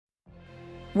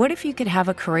What if you could have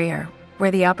a career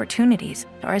where the opportunities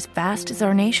are as vast as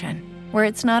our nation, where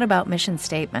it's not about mission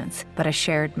statements, but a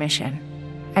shared mission?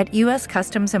 At U.S.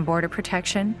 Customs and Border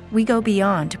Protection, we go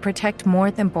beyond to protect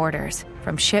more than borders.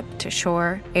 From ship to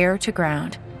shore, air to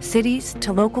ground, cities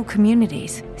to local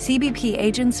communities, CBP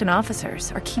agents and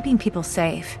officers are keeping people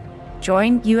safe.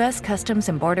 Join U.S. Customs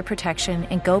and Border Protection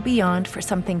and go beyond for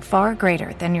something far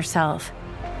greater than yourself.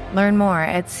 Learn more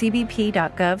at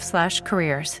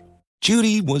cbp.gov/careers.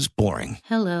 Judy was boring.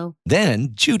 Hello. Then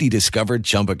Judy discovered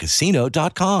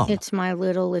ChumbaCasino.com. It's my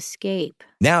little escape.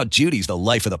 Now Judy's the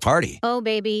life of the party. Oh,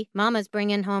 baby, mama's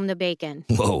bringing home the bacon.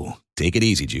 Whoa, take it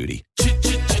easy, Judy.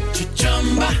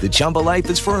 The Chumba life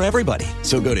is for everybody.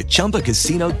 So go to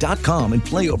ChumbaCasino.com and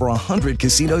play over 100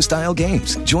 casino-style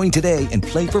games. Join today and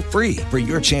play for free for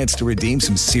your chance to redeem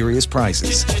some serious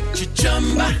prizes.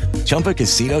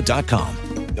 ChumbaCasino.com.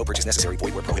 No purchase necessary.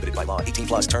 Void where prohibited by law.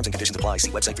 18+ terms and conditions apply.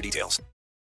 See website for details.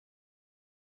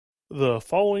 The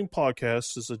following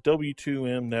podcast is a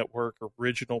W2M Network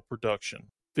original production.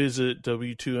 Visit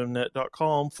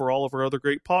W2Mnet.com for all of our other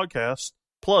great podcasts,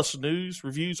 plus news,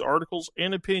 reviews, articles,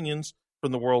 and opinions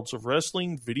from the worlds of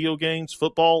wrestling, video games,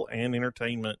 football, and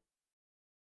entertainment.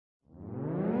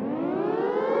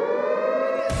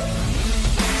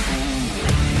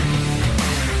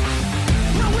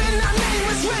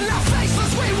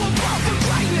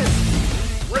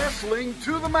 Wrestling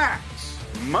to the Max,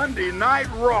 Monday Night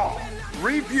Raw,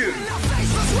 review.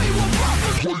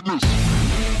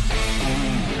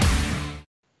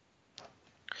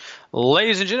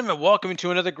 Ladies and gentlemen, welcome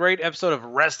to another great episode of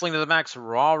Wrestling to the Max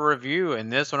Raw Review.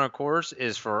 And this one, of course,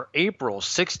 is for April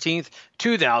 16th,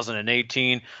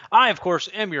 2018. I, of course,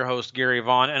 am your host, Gary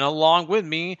Vaughn, and along with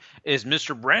me is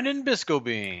Mr. Brandon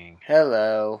Biscobing.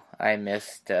 Hello. I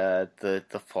missed the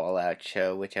Fallout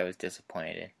show, which I was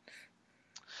disappointed in.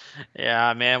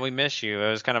 Yeah, man, we miss you.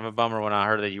 It was kind of a bummer when I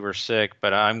heard that you were sick,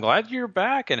 but I'm glad you're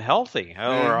back and healthy. Or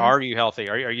are you healthy?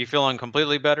 Are you feeling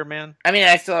completely better, man? I mean,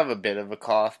 I still have a bit of a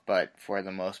cough, but for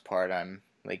the most part, I'm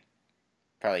like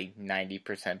probably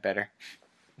 90% better.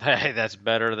 Hey, that's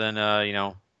better than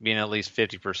being at least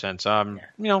 50%. So I'm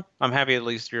happy at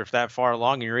least you're that far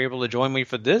along and you're able to join me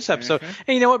for this episode. Mm-hmm.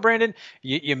 Hey, you know what, Brandon?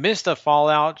 You missed a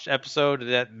Fallout episode of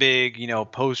that big,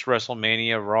 post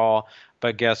WrestleMania Raw.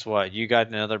 But guess what? You got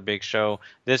another big show.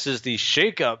 This is the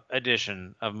shake-up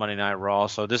edition of Monday Night Raw.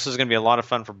 So this is going to be a lot of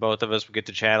fun for both of us. We get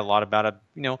to chat a lot about a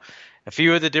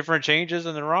few of the different changes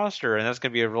in the roster, and that's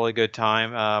going to be a really good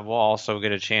time. We'll also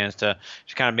get a chance to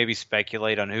just kind of maybe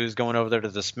speculate on who's going over there to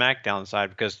the SmackDown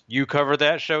side because you cover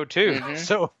that show too. Mm-hmm.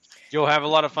 So you'll have a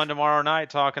lot of fun tomorrow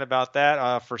night talking about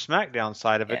that for SmackDown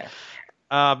side of it.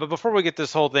 Yeah. But before we get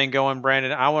this whole thing going,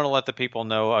 Brandon, I want to let the people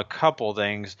know a couple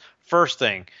things. First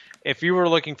thing, if you were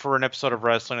looking for an episode of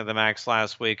Wrestling to the Max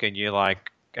last week and you I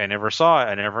never saw it,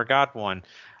 I never got one,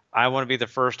 I want to be the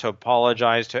first to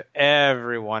apologize to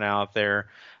everyone out there.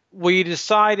 We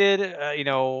decided,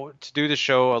 to do the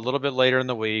show a little bit later in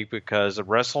the week because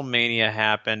WrestleMania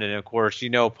happened. And, of course,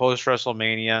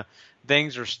 post-WrestleMania,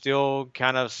 things are still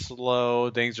kind of slow.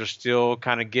 Things are still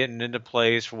kind of getting into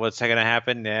place for what's going to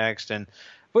happen next. And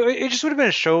it just would have been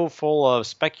a show full of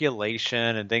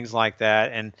speculation and things like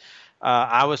that. And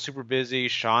I was super busy.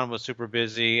 Sean was super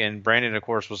busy. And Brandon, of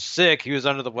course, was sick. He was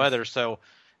under the weather. So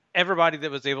everybody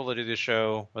that was able to do the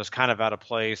show was kind of out of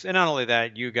place. And not only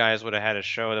that, you guys would have had a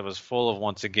show that was full of,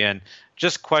 once again,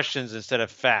 just questions instead of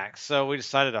facts. So we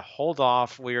decided to hold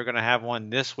off. We are going to have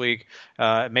one this week,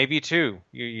 maybe two.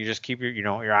 You just keep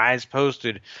your eyes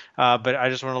posted. But I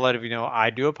just want to let you know,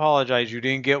 I do apologize. You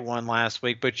didn't get one last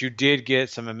week, but you did get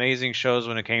some amazing shows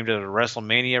when it came to the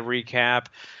WrestleMania recap.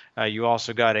 You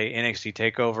also got a NXT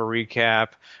TakeOver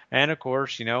recap. And, of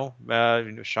course, Sean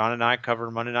and I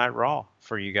covered Monday Night Raw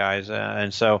for you guys.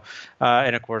 And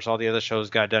of course, all the other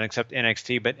shows got done except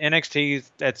NXT. But NXT,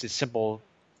 that's a simple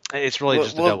 – it's really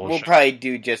just a double show. We'll probably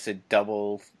do just a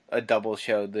double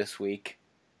show this week.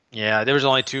 Yeah, there was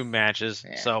only 2 matches.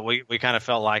 Yeah. So we kind of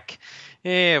felt like,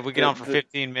 if we get on for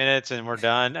 15 minutes and we're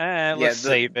done, let's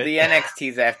save it. The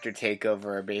NXTs after TakeOver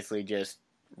are basically just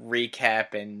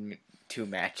recap and 2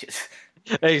 matches.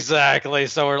 Exactly.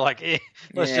 So we're like,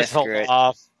 let's just hold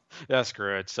off. Yeah,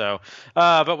 screw it. So,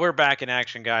 but we're back in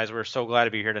action, guys. We're so glad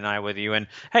to be here tonight with you. And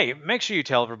hey, make sure you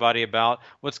tell everybody about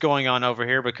what's going on over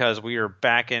here because we are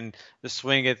back in the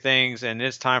swing of things, and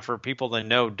it's time for people to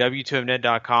know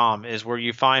W2Mnet.com is where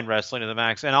you find Wrestling to the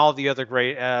Max and all the other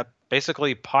great,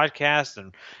 basically podcasts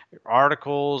and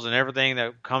articles and everything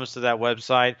that comes to that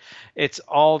website. It's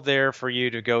all there for you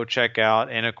to go check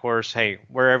out. And of course, hey,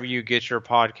 wherever you get your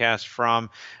podcast from,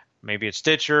 Maybe it's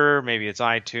Stitcher, maybe it's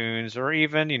iTunes, or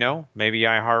even, maybe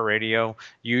iHeartRadio,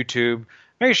 YouTube.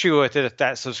 Make sure you hit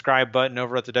that subscribe button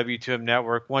over at the W2M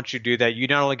Network. Once you do that, you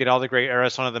not only get all the great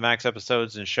Wrestling of the Max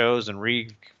episodes and shows and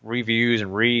reviews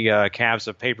and recaps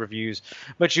of pay-per-views,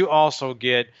 but you also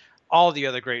get all the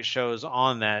other great shows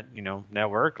on that,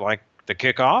 network, like the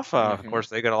Kickoff. Of course,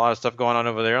 they got a lot of stuff going on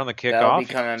over there on the Kickoff. That'll be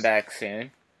coming back soon.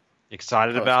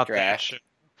 Excited about that.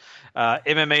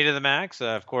 MMA to the Max.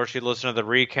 Of course, you listen to the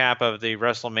recap of the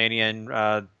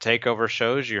WrestleMania takeover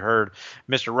shows. You heard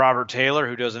Mr. Robert Taylor,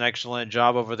 who does an excellent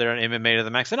job over there on MMA to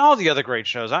the Max, and all the other great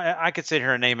shows. I could sit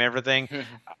here and name everything.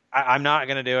 I'm not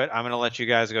going to do it. I'm going to let you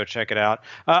guys go check it out.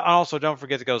 Also, don't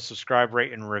forget to go subscribe,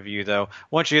 rate, and review, though.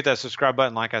 Once you hit that subscribe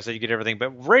button, like I said, you get everything.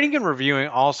 But rating and reviewing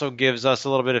also gives us a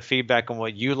little bit of feedback on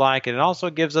what you like, and it also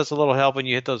gives us a little help when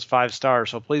you hit those 5 stars.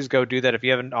 So please go do that if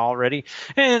you haven't already.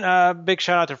 And big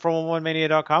shout out to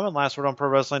 411mania.com and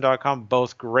lastwordonprowrestling.com.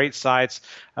 Both great sites.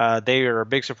 They are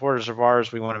big supporters of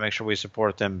ours. We want to make sure we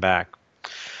support them back.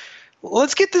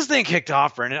 Let's get this thing kicked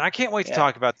off, Brendan. I can't wait to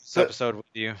talk about this episode with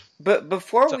you. But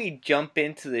before we jump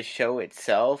into the show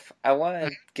itself, I want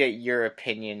to get your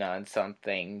opinion on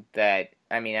something that,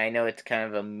 I know it's kind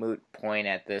of a moot point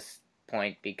at this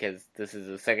point because this is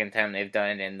the second time they've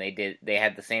done it and they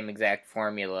had the same exact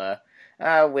formula,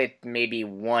 with maybe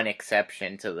one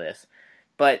exception to this.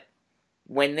 But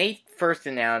when they first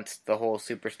announced the whole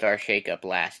Superstar shakeup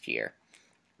last year,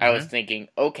 I was thinking,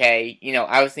 okay,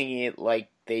 I was thinking it like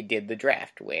they did the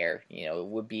draft where, it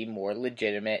would be more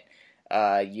legitimate.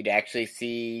 You'd actually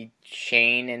see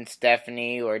Shane and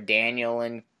Stephanie or Daniel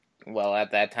and, well,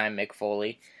 at that time, Mick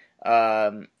Foley.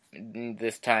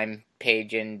 This time,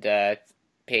 Paige and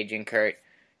Kurt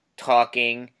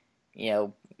talking,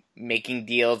 making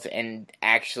deals and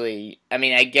actually,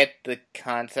 I get the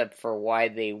concept for why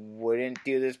they wouldn't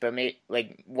do this, but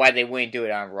why they wouldn't do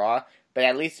it on Raw. But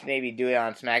at least maybe do it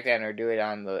on SmackDown or do it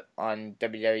on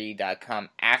WWE.com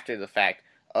after the fact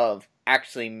of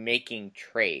actually making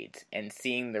trades and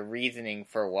seeing the reasoning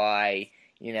for why,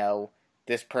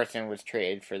 this person was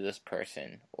traded for this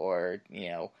person. Or,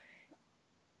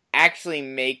 actually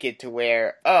make it to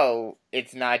where,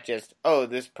 it's not just,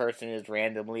 this person is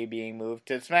randomly being moved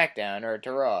to SmackDown or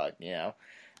to Raw,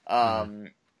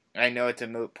 I know it's a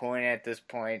moot point at this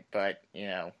point, but,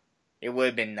 it would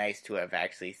have been nice to have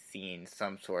actually seen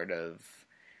some sort of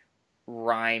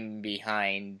rhyme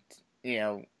behind,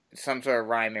 some sort of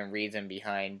rhyme and reason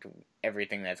behind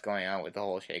everything that's going on with the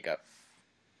whole shakeup.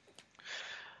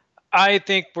 I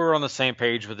think we're on the same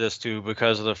page with this, too,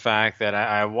 because of the fact that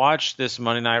I watched this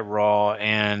Monday Night Raw,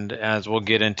 and as we'll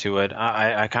get into it,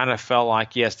 I kind of felt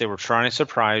like, yes, they were trying to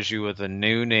surprise you with the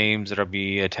new names that will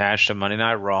be attached to Monday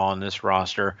Night Raw on this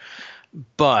roster,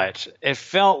 but it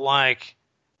felt like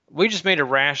we just made a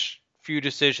rash few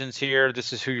decisions here.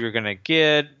 This is who you're going to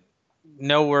get.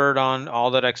 No word on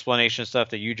all that explanation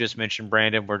stuff that you just mentioned,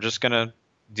 Brandon. We're just going to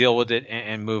deal with it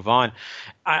and move on.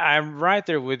 I'm right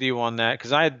there with you on that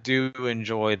because I do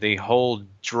enjoy the whole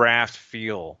draft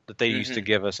feel that they used to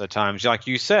give us at times. Like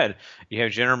you said, you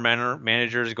have general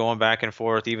managers going back and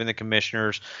forth, even the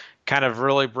commissioners, kind of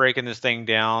really breaking this thing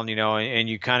down, and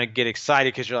you kind of get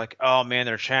excited because you're like, oh, man,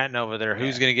 they're chatting over there.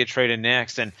 Who's going to get traded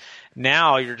next? And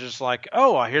now you're just like,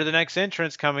 oh, I hear the next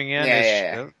entrance coming in.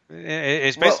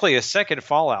 It's basically a second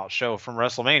Fallout show from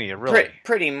WrestleMania, really.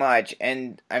 Pretty much.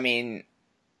 And,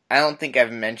 I don't think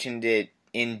I've mentioned it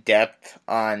in depth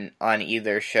on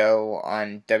either show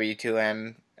on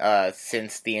W2M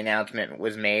since the announcement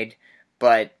was made.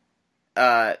 But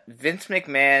Vince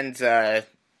McMahon's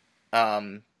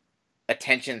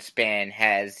attention span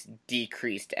has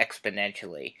decreased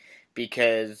exponentially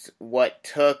because what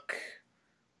took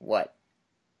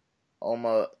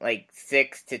almost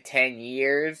 6 to 10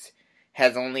 years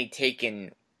has only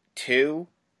taken 2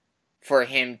 for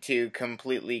him to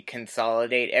completely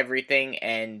consolidate everything.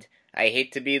 And I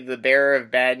hate to be the bearer of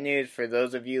bad news for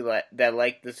those of you that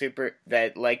like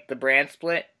the brand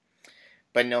split,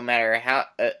 but no matter how,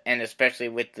 and especially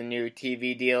with the new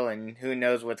TV deal and who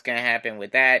knows what's going to happen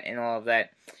with that and all of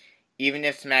that, even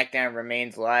if SmackDown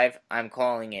remains live, I'm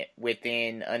calling it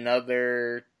within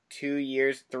another 2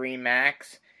 years, 3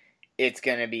 max, it's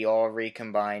going to be all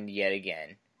recombined yet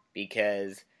again,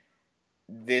 because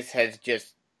this has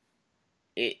just,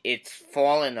 it's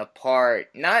fallen apart,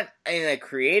 not in a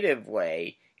creative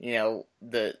way.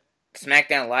 The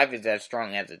SmackDown Live is as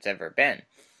strong as it's ever been,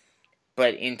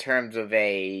 but in terms of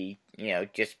a,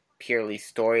 just purely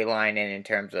storyline, and in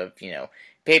terms of,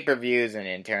 pay-per-views, and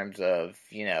in terms of,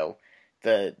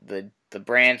 the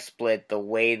brand split, the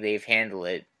way they've handled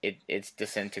it, it's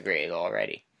disintegrated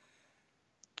already.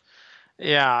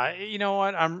 Yeah, you know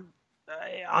what? I'm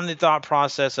on the thought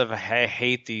process of I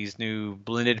hate these new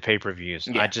blended pay-per-views.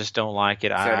 Yeah. I just don't like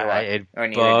it. So do I. It Or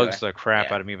neither do bugs I. the crap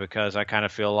Yeah. out of me because I kind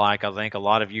of feel like I think a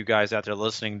lot of you guys out there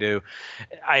listening do.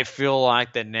 I feel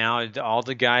like that now all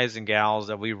the guys and gals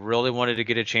that we really wanted to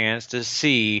get a chance to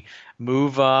see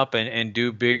move up and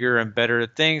do bigger and better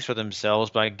things for themselves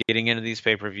by getting into these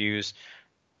pay-per-views.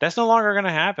 That's no longer going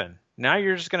to happen. Now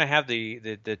you're just going to have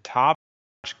the top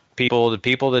people, the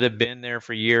people that have been there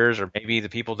for years, or maybe the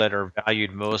people that are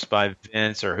valued most by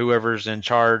Vince or whoever's in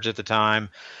charge at the time.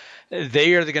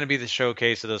 They are going to be the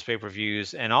showcase of those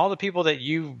pay-per-views, and all the people that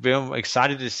you've been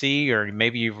excited to see, or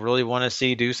maybe you really want to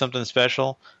see do something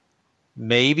special,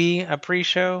 maybe a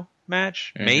pre-show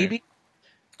match, maybe,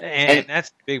 and that's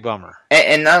a big bummer.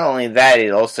 And not only that,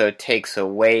 it also takes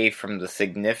away from the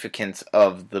significance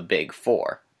of the Big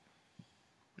Four.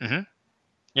 Mm-hmm.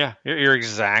 Yeah, you're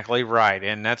exactly right,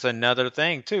 and that's another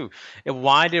thing too. And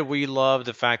why did we love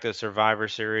the fact that Survivor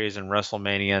Series and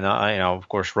WrestleMania, and of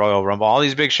course Royal Rumble, all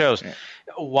these big shows? Yeah.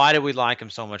 Why did we like them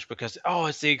so much? Because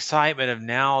it's the excitement of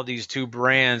now these two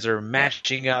brands are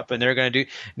matching up, and they're going to do.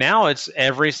 Now it's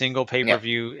every single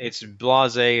pay-per-view. Yeah. It's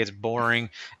blasé, it's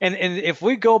boring, and if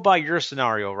we go by your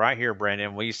scenario right here,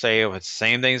 Brandon, we say the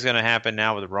same thing's going to happen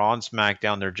now with Raw and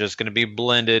SmackDown. They're just going to be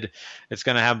blended. It's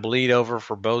going to have bleed over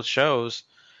for both shows.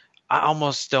 I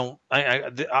almost don't.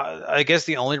 I guess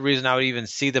the only reason I would even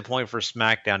see the point for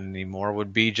SmackDown anymore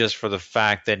would be just for the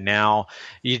fact that now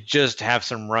you just have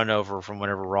some run over from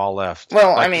whenever Raw left.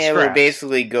 Well, I mean, it would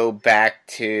basically go back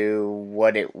to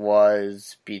what it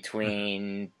was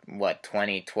between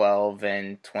 2012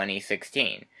 and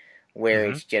 2016, where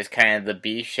it's just kind of the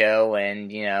B show, and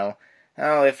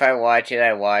if I watch it,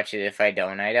 I watch it. If I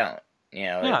don't, I don't.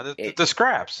 The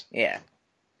scraps. Yeah.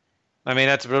 I mean,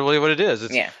 that's really what it is.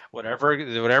 It's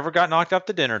whatever got knocked off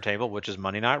the dinner table, which is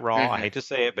Monday Night Raw. I hate to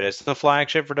say it, but it's the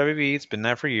flagship for WWE. It's been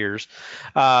that for years.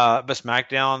 But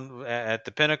SmackDown at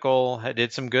the pinnacle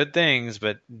did some good things,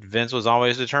 but Vince was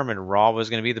always determined Raw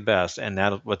was going to be the best. And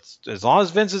as long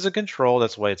as Vince is in control,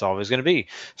 that's the way it's always going to be.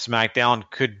 SmackDown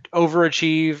could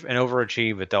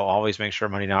overachieve, but they'll always make sure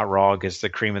Monday Night Raw gets the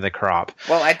cream of the crop.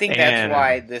 Well, I think that's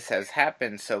why this has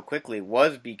happened so quickly,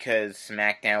 was because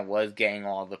SmackDown was getting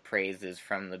all the praise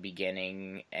from the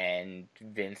beginning, and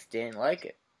Vince didn't like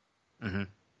it. Mm-hmm.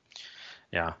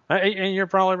 Yeah, and you're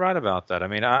probably right about that. I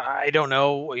mean, I don't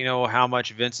know, how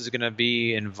much Vince is going to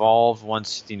be involved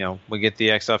once, we get the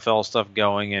XFL stuff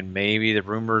going, and maybe the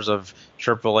rumors of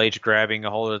Triple H grabbing a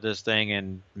hold of this thing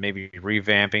and maybe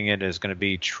revamping it is going to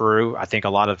be true. I think a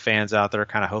lot of fans out there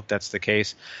kind of hope that's the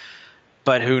case.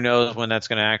 But who knows when that's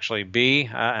going to actually be?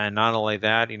 And not only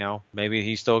that, maybe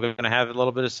he's still going to have a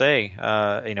little bit of say,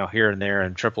 here and there.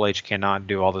 And Triple H cannot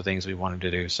do all the things we want him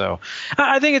to do. So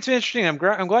I think it's interesting. I'm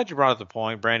glad you brought up the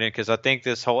point, Brandon, because I think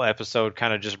this whole episode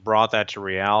kind of just brought that to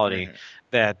reality. Mm-hmm.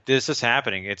 That this is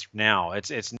happening. It's now.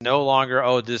 It's no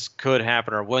longer, this could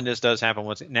happen, or when this does happen.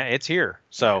 It's here.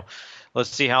 So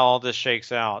let's see how all this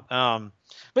shakes out.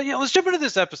 But let's jump into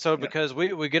this episode because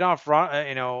we get off.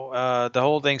 The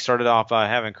whole thing started off by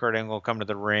having Kurt Angle come to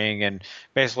the ring and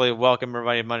basically welcome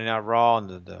everybody to Monday Night Raw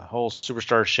and the whole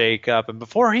superstar shake-up. And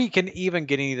before he can even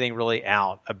get anything really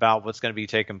out about what's going to be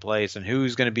taking place and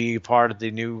who's going to be part of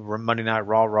the new Monday Night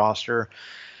Raw roster,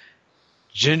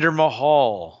 Jinder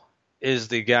Mahal is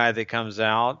the guy that comes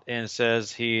out and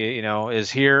says he, is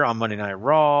here on Monday Night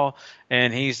Raw,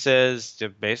 and he says to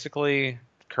basically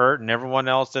Kurt and everyone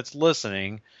else that's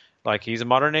listening, like he's a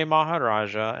modern day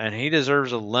Maharaja, and he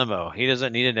deserves a limo. He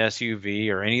doesn't need an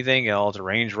SUV or anything else, a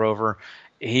Range Rover.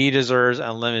 He deserves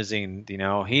a limousine.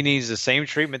 He needs the same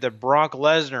treatment that Brock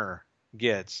Lesnar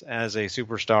gets as a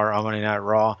superstar on Monday Night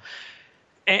Raw.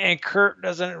 And Kurt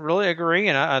doesn't really agree,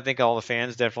 and I think all the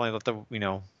fans definitely let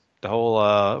the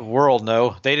whole world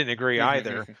know they didn't agree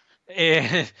either.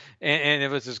 And it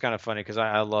was just kind of funny because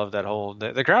I love that whole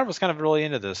the crowd was kind of really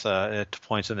into this at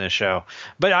points in this show.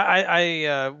 But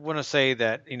I want to say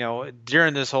that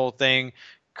during this whole thing,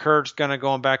 Kurt's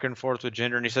going back and forth with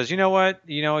Jinder, and he says, you know what,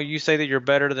 you say that you're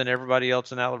better than everybody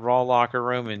else in that Raw locker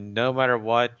room, and no matter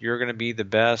what, you're going to be the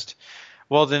best.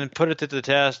 Well, then put it to the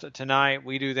test tonight.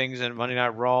 We do things in Monday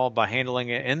Night Raw by handling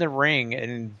it in the ring,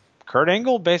 and Kurt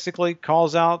Angle basically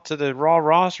calls out to the Raw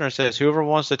roster and says, whoever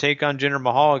wants to take on Jinder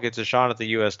Mahal gets a shot at the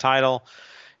U.S. title.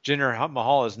 Jinder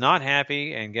Mahal is not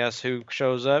happy, and guess who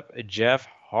shows up? Jeff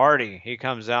Hardy. He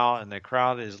comes out, and the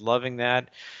crowd is loving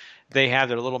that. They have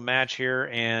their little match here,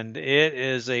 and it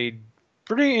is a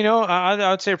pretty, I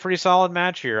would say a pretty solid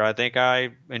match here. I think I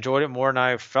enjoyed it more than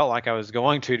I felt like I was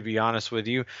going to be honest with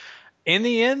you. In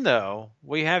the end, though,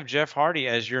 we have Jeff Hardy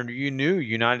as your new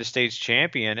United States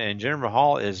champion, and Jinder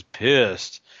Mahal is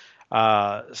pissed.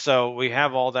 So we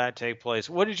have all that take place.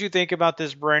 What did you think about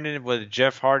this, Brandon, with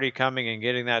Jeff Hardy coming and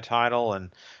getting that title and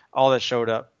all that showed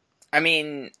up? I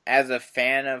mean, as a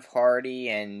fan of Hardy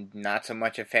and not so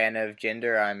much a fan of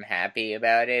Jinder, I'm happy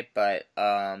about it. But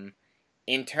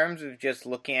in terms of just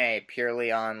looking at it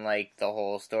purely on like the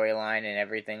whole storyline and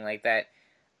everything like that,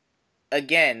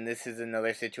 again, this is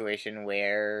another situation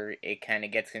where it kind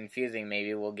of gets confusing.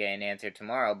 Maybe we'll get an answer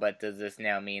tomorrow. But does this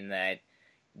now mean that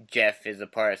Jeff is a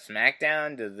part of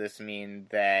SmackDown? Does this mean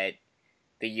that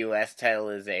the U.S. title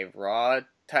is a Raw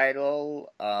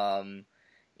title?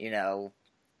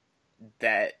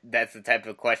 That's the type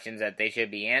of questions that they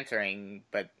should be answering,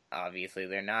 but obviously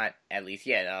they're not, at least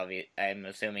yet. I'm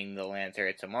assuming they'll answer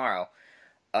it tomorrow.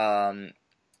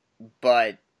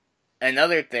 But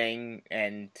another thing,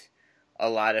 and a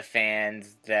lot of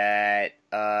fans that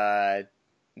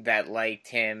liked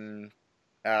him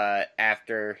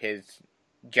after his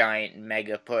giant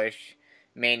mega push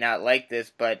may not like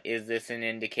this, but is this an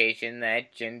indication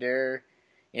that Jinder,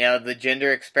 the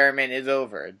Jinder experiment is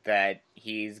over, that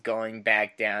he's going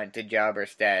back down to jobber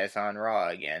status on Raw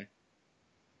again?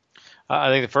 I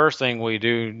think the first thing we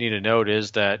do need to note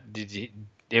is that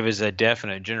it was a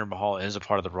definite Jinder Mahal is a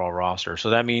part of the Raw roster.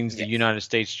 So that means the United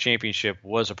States Championship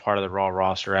was a part of the Raw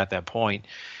roster at that point.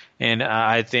 And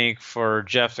I think for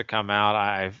Jeff to come out,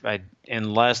 I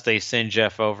unless they send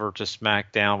Jeff over to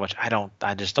SmackDown, which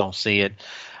I just don't see it.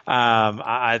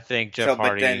 I think Jeff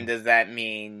Hardy. But then does that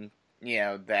mean,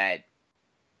 that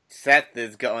Seth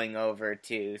is going over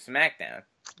to SmackDown?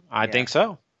 I think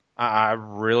so. I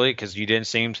really, because you didn't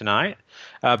see him tonight,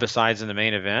 besides in the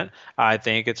main event. I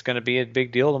think it's going to be a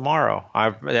big deal tomorrow.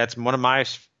 That's one of my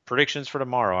predictions for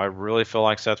tomorrow. I really feel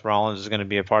like Seth Rollins is going to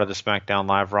be a part of the SmackDown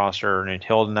Live roster and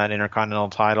holding that Intercontinental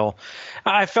title.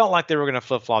 I felt like they were going to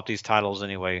flip-flop these titles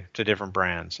anyway to different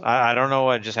brands. I don't know.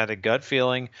 I just had a gut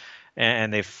feeling,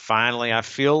 and they finally, I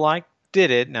feel like, did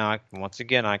it. Now, once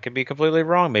again, I could be completely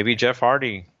wrong. Maybe Jeff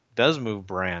Hardy does move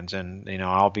brands, and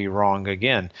I'll be wrong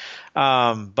again.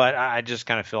 But I just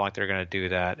kind of feel like they're going to do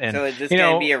that. And so is this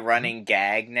going to be a running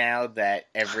gag now that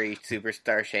every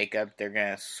superstar shakeup they're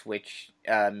going to switch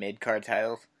mid-card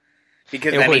titles?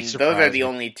 Because those are the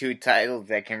only two titles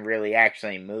that can really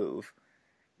actually move.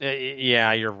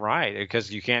 Yeah, you're right,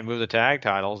 because you can't move the tag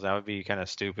titles. That would be kind of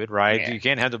stupid, right? Yeah. You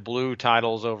can't have the blue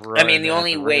titles over. I mean, the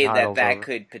only way that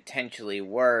could potentially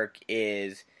work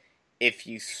is if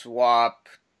you swap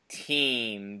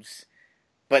teams,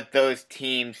 but those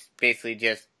teams basically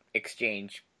just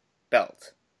exchange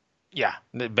belts. Yeah,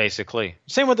 basically.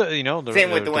 Same with the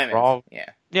same with the women's. Raw,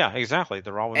 yeah, exactly.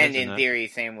 The Raw women's, and in theory,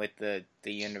 same with the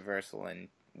Universal and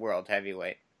World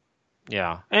Heavyweight.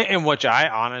 Yeah, and which I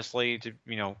honestly,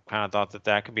 kind of thought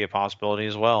that could be a possibility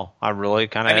as well. I really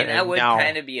kind of. I mean, that would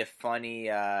kind of be a funny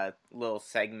little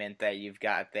segment that you've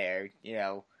got there.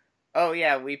 Oh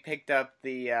yeah, we picked up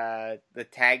the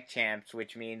tag champs,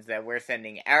 which means that we're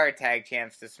sending our tag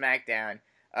champs to SmackDown.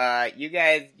 You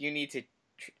guys, you need to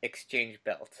exchange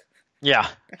belts. Yeah,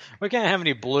 we can't have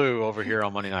any blue over here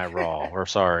on Monday Night Raw. We're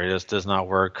sorry, this does not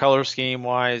work. Color scheme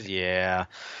wise, yeah,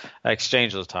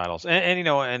 exchange those titles, and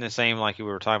and the same like we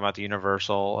were talking about the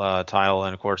Universal title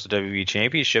and of course the WWE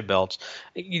Championship belts.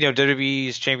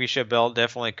 WWE's Championship belt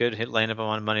definitely could land up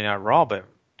on Monday Night Raw, but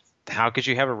how could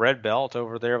you have a red belt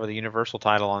over there with a Universal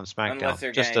title on SmackDown?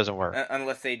 It just doesn't work.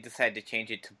 Unless they decide to change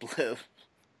it to blue.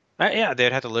 Yeah,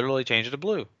 they'd have to literally change it to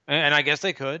blue, and I guess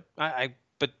they could.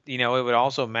 But it would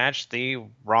also match the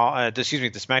Raw, the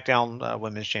SmackDown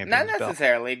Women's Championship. Not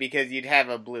necessarily, because you'd have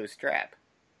a blue strap.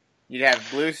 You'd have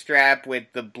blue strap with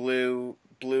the blue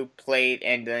plate,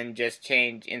 and then just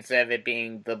change, instead of it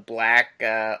being the black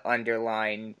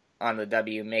underline on the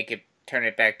W, turn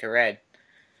it back to red.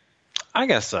 I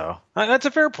guess so. That's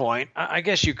a fair point. I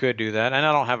guess you could do that, and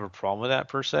I don't have a problem with that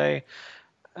per se.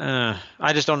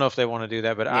 I just don't know if they want to do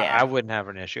that, but I wouldn't have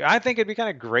an issue. I think it'd be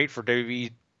kind of great for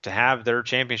WWE to have their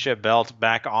championship belt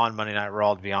back on Monday Night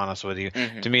Raw, to be honest with you.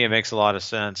 Mm-hmm. To me, it makes a lot of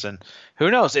sense. And who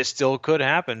knows? It still could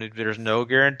happen. There's no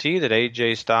guarantee that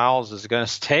AJ Styles is going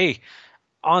to stay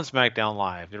on SmackDown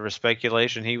Live. There was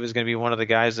speculation he was going to be one of the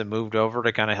guys that moved over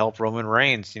to kind of help Roman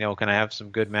Reigns, kind of have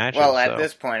some good matches. Well, at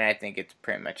this point, I think it's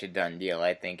pretty much a done deal.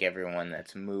 I think everyone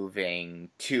that's moving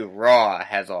to Raw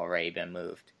has already been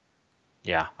moved.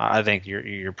 Yeah, I think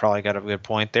you're probably got a good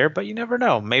point there, but you never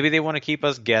know. Maybe they want to keep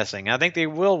us guessing. I think they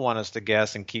will want us to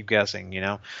guess and keep guessing,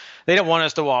 They don't want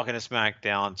us to walk into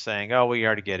SmackDown saying, oh, we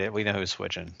already get it. We know who's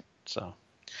switching. So,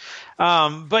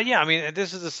 But yeah, I mean,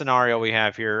 this is the scenario we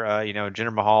have here.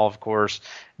 Jinder Mahal, of course,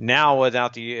 now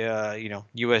without the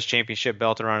U.S. Championship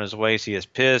belt around his waist, he is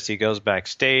pissed. He goes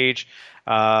backstage,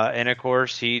 and of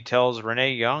course, he tells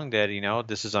Renee Young that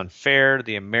this is unfair.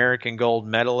 The American gold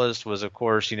medalist was, of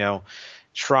course,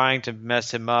 trying to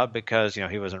mess him up because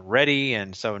he wasn't ready,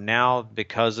 and so now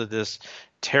because of this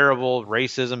terrible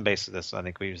racism, basically this I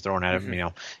think we was throwing at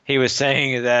him. He was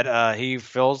saying that he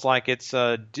feels like it's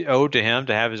owed to him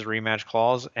to have his rematch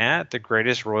clause at the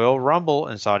Greatest Royal Rumble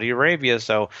in Saudi Arabia.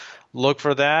 So look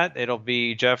for that. It'll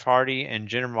be Jeff Hardy and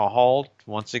Jinder Mahal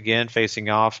once again facing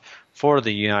off for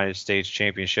the United States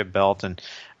Championship belt. And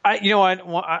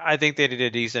I think they did a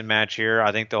decent match here.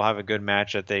 I think they'll have a good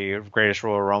match at the Greatest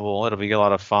Royal Rumble. It'll be a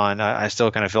lot of fun. I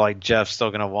still kind of feel like Jeff's still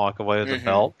going to walk away with the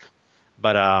belt,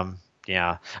 but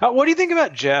yeah. What do you think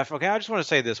about Jeff? Okay, I just want to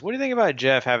say this. What do you think about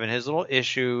Jeff having his little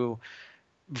issue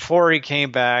before he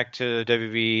came back to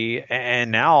WWE,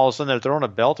 and now all of a sudden they're throwing a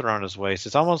belt around his waist?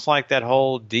 It's almost like that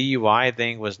whole DUI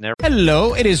thing was never...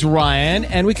 Hello, it is Ryan,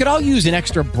 and we could all use an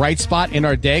extra bright spot in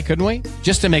our day, couldn't we?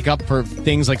 Just to make up for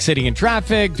things like sitting in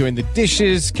traffic, doing the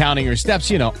dishes, counting your steps,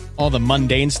 all the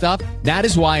mundane stuff. That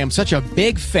is why I'm such a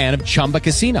big fan of Chumba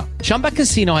Casino. Chumba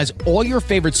Casino has all your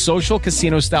favorite social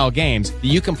casino-style games that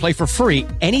you can play for free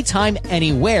anytime,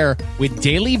 anywhere with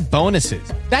daily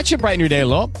bonuses. That should brighten your day a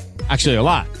little. Actually, a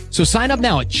lot. So sign up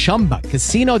now at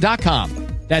ChumbaCasino.com.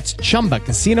 That's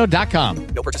ChumbaCasino.com.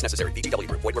 No purchase necessary. VGW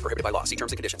Group. Void where prohibited by law. See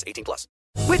terms and conditions. 18+.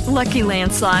 With Lucky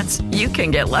Land Slots, you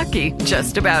can get lucky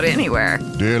just about anywhere.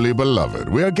 Dearly beloved,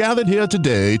 we are gathered here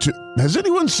today to... Has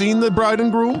anyone seen the bride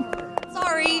and groom?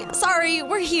 Sorry,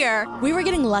 we're here. We were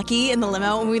getting lucky in the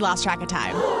limo and we lost track of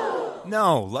time.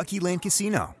 No, Lucky Land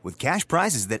Casino. With cash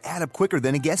prizes that add up quicker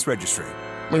than a guest registry.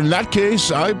 In that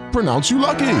case, I pronounce you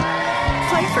lucky.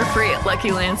 Play for free at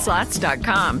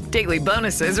LuckyLandSlots.com. Daily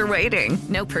bonuses are waiting.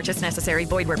 No purchase necessary.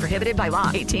 Void where prohibited by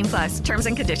law. 18+. Terms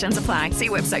and conditions apply. See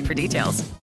website for details.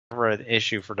 An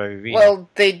issue for WWE. Well,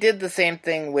 they did the same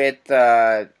thing with,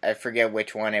 I forget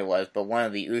which one it was, but one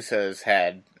of the Usos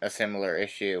had a similar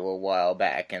issue a while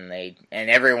back, and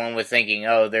everyone was thinking,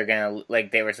 they're gonna,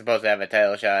 they were supposed to have a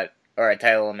title shot, or a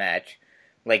title match,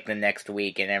 the next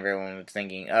week, and everyone was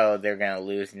thinking, they're gonna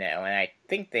lose now, and I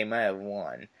think they might have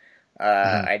won.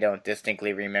 I don't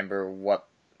distinctly remember what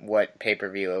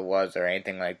pay-per-view it was or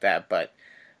anything like that, but,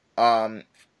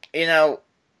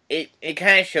 it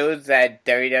kind of shows that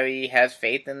WWE has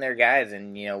faith in their guys,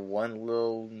 and, one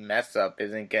little mess-up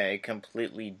isn't going to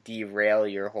completely derail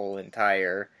your whole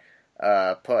entire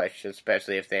push,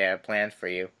 especially if they have plans for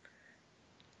you.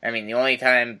 I mean, the only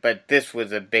time, but this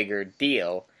was a bigger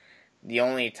deal, the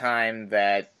only time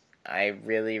that I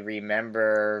really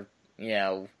remember,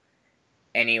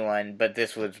 anyone, but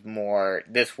this was more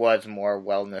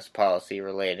wellness policy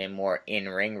related and more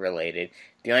in-ring related.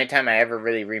 The only time I ever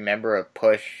really remember a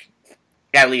push,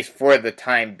 at least for the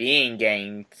time being,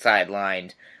 getting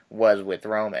sidelined was with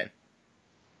Roman.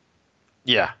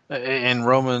 Yeah, and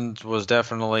Roman was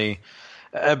definitely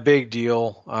a big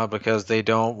deal because they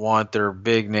don't want their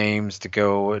big names to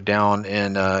go down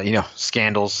in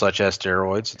scandals such as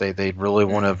steroids. They really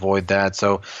want to avoid that,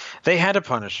 so they had to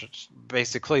punish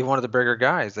basically one of the bigger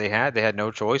guys. They had no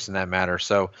choice in that matter.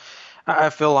 So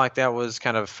I feel like that was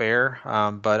kind of fair,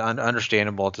 but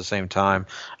understandable at the same time.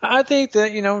 I think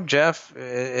that Jeff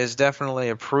is definitely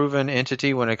a proven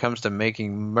entity when it comes to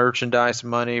making merchandise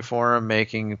money for him,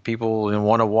 making people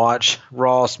want to watch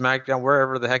Raw, SmackDown,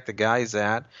 wherever the heck the guy's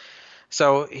at.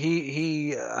 So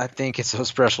he I think it's those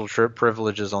special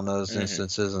privileges on those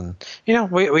instances, and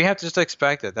we have to just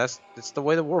expect it. It's the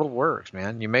way the world works,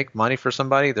 man. You make money for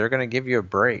somebody, they're going to give you a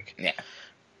break. Yeah.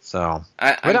 So,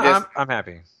 I'm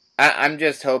happy. I'm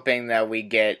just hoping that we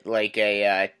get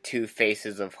a two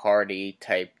faces of Hardy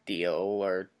type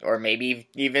deal, or maybe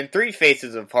even three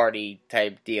faces of Hardy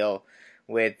type deal,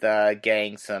 with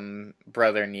getting some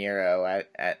Brother Nero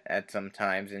at some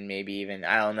times, and maybe even,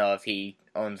 I don't know if he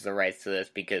owns the rights to this,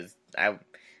 because I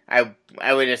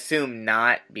would assume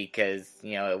not, because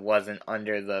it wasn't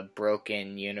under the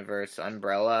Broken Universe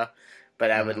umbrella, but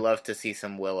I would love to see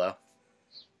some Willow.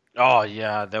 Oh,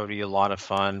 yeah, that would be a lot of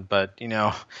fun. But,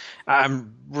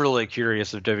 I'm really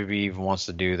curious if WWE even wants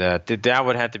to do that. That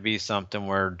would have to be something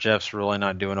where Jeff's really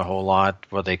not doing a whole lot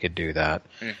where they could do that.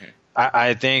 Mm-hmm.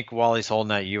 I think while he's holding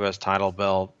that U.S. title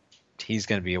belt, he's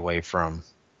going to be away from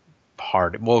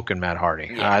Woke and Matt Hardy.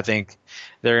 Yeah. I think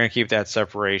they're going to keep that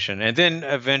separation. And then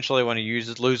eventually when he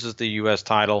loses the U.S.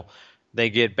 title, they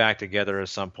get back together at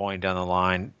some point down the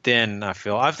line. Then I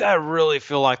really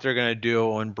feel like they're going to do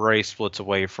when Bray splits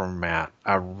away from Matt.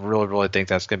 I really, really think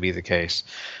that's going to be the case,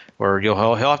 where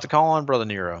he'll have to call on Brother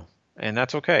Nero, and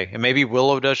that's okay. And maybe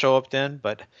Willow does show up then,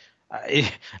 but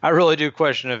I really do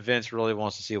question if Vince really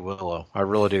wants to see Willow. I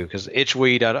really do, because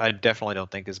Itchweed I definitely don't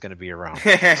think is going to be around.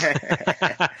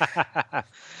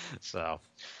 So,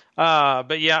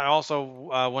 but yeah, I also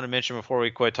want to mention before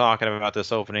we quit talking about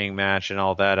this opening match and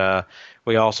all that,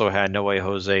 we also had No Way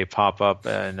Jose pop up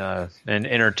and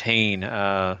entertain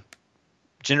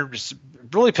Jinder,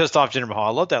 really pissed off Jinder Mahal.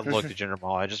 I love that look to Jinder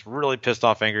Mahal. I just really pissed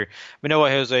off, angry. But No Way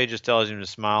Jose just tells him to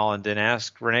smile and then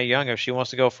ask Renee Young if she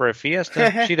wants to go for a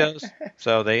fiesta. She does.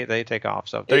 So they take off.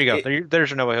 So there you go.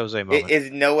 There's your No Way Jose moment. Is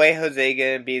No Way Jose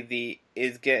gonna be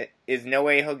is No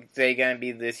Way Jose gonna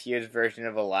be this year's version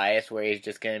of Elias, where he's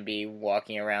just gonna be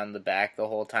walking around the back the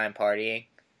whole time partying?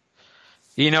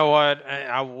 You know what?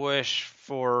 I wish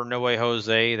for No Way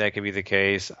Jose that could be the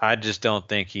case. I just don't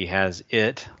think he has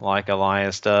it like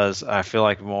Elias does. I feel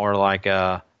like more like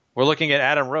we're looking at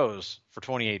Adam Rose for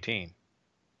 2018.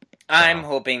 I'm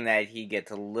hoping that he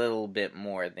gets a little bit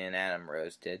more than Adam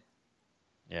Rose did.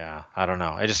 Yeah, I don't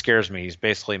know. It just scares me. He's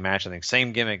basically matching the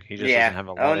same gimmick. He just doesn't have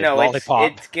a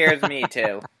lollipop. It scares me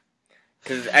too.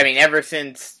 Because, I mean, ever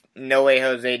since No Way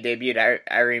Jose debuted,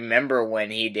 I remember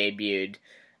when he debuted.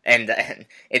 And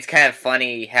it's kind of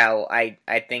funny how I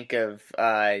think of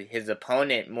his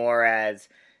opponent more as,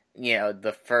 you know,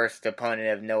 the first opponent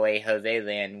of No Way Jose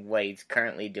than what he's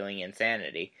currently doing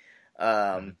Insanity.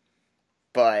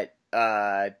 But,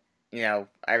 you know,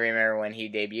 I remember when he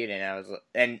debuted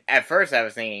and at first I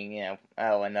was thinking, you know,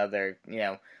 another, you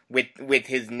know, with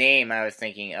his name I was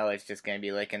thinking, it's just going to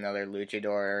be like another luchador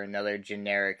or another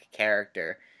generic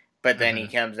character. But then he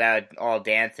comes out all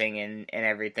dancing and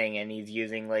everything, and he's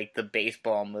using, like, the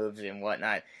baseball moves and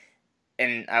whatnot.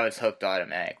 And I was hooked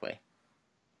automatically.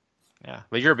 Yeah,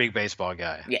 but you're a big baseball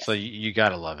guy, yes. So you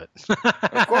gotta love it.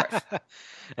 Of course.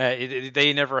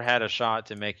 They never had a shot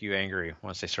to make you angry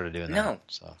once they started doing that. No.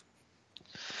 So.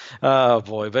 Oh,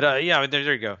 boy. But, yeah, there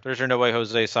you go. There's your No Way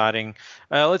Jose sighting.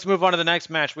 Let's move on to the next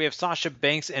match. We have Sasha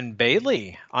Banks and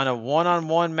Bayley on a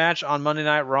one-on-one match on Monday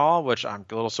Night Raw, which I'm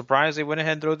a little surprised they went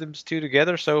ahead and threw them two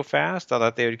together so fast. I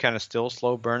thought they would kind of still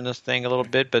slow burn this thing a little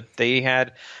bit, but they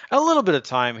had a little bit of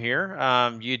time here.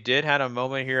 You did have a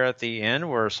moment here at the end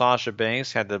where Sasha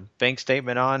Banks had the bank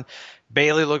statement on.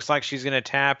 Bayley looks like she's going to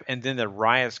tap, and then the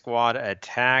Riot Squad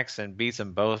attacks and beats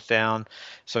them both down.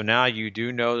 So now you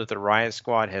do know that the Riot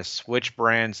Squad has switched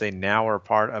brands. They now are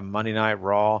part of Monday Night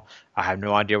Raw. I have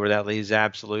no idea where that leads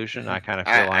Absolution. I kind of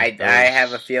feel like I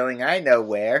have a feeling I know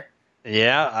where.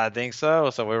 Yeah, I think so.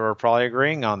 So we were probably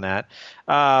agreeing on that.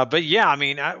 But yeah, I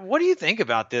mean, what do you think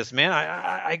about this, man?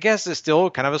 I guess it's still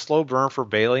kind of a slow burn for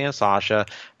Bayley and Sasha,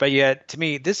 but yet to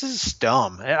me, this is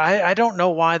dumb. I don't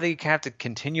know why they have to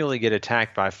continually get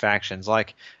attacked by factions.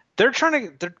 Like they're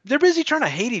busy trying to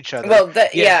hate each other. Well,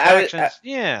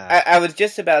 I was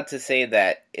just about to say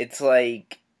that it's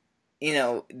like, you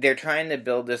know, they're trying to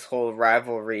build this whole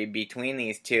rivalry between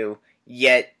these two.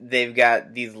 Yet they've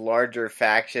got these larger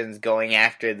factions going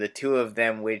after the two of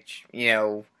them, which, you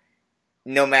know,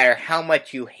 no matter how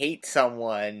much you hate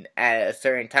someone at a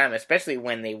certain time, especially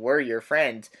when they were your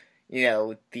friends, you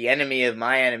know, the enemy of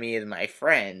my enemy is my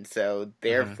friend. So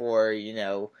therefore, you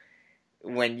know,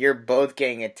 when you're both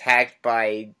getting attacked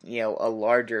by, you know, a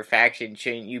larger faction,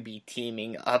 shouldn't you be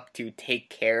teaming up to take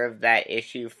care of that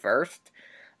issue first?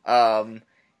 You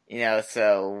know,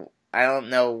 so I don't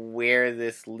know where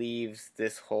this leaves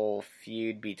this whole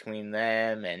feud between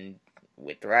them and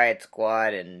with Riot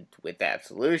Squad and with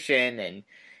Absolution, and,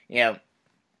 you know,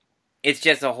 it's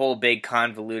just a whole big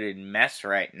convoluted mess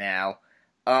right now.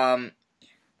 I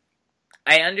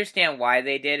understand why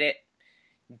they did it,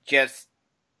 just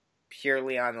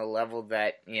purely on the level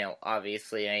that, you know,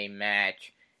 obviously a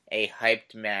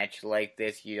hyped match like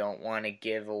this, you don't want to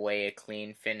give away a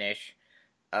clean finish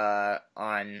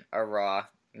on a Raw,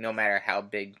 no matter how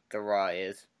big the Raw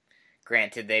is.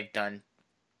 Granted, they've done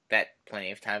that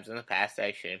plenty of times in the past.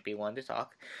 I shouldn't be one to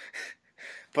talk.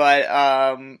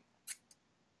 But,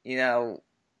 you know,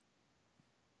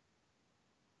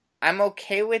 I'm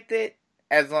okay with it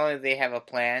as long as they have a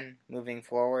plan moving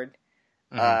forward.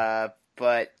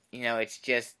 But, you know, it's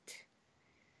just,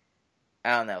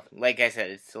 I don't know. Like I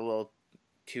said, it's a little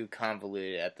too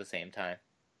convoluted at the same time.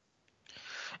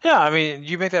 Yeah, I mean,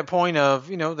 you make that point of,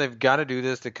 you know, they've got to do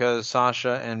this because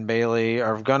Sasha and Bayley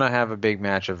are going to have a big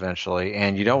match eventually,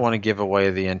 and you don't want to give away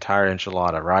the entire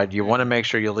enchilada, right? You want to make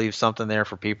sure you leave something there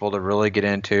for people to really get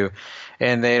into,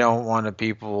 and they don't want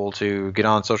people to get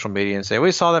on social media and say,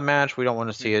 we saw that match, we don't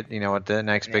want to see it, you know, at the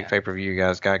next big pay-per-view you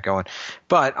guys got going.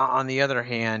 But on the other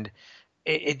hand,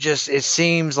 it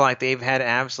seems like they've had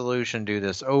Absolution do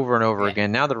this over and over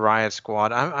again. Now the Riot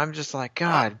Squad, I'm just like,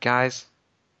 God, guys.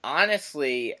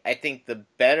 Honestly, I think the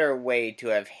better way to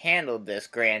have handled this,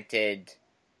 granted,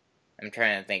 I'm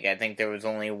trying to think, I think there was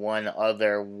only one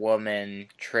other woman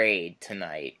trade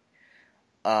tonight,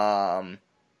 and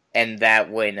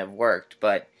that wouldn't have worked,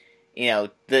 but, you know,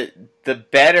 the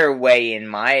better way, in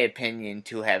my opinion,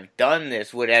 to have done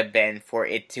this would have been for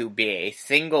it to be a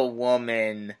single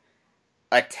woman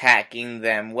attacking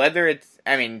them, whether it's,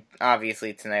 I mean,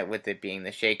 obviously tonight with it being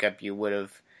the shakeup, you would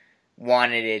have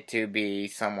wanted it to be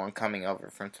someone coming over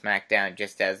from SmackDown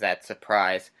just as that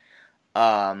surprise.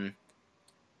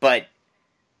 But,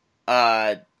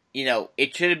 you know,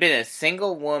 it should have been a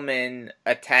single woman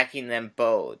attacking them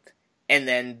both, and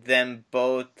then them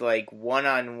both, like,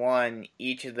 one-on-one,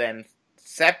 each of them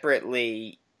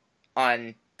separately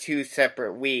on 2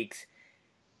 separate weeks,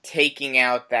 taking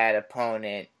out that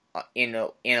opponent in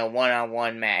a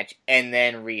one-on-one match, and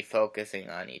then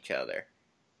refocusing on each other.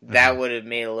 That would have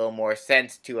made a little more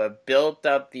sense to have built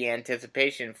up the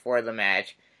anticipation for the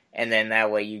match, and then that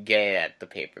way you get it at the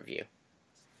pay-per-view.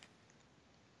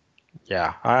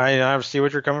 Yeah, I see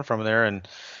what you're coming from there, and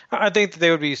I think that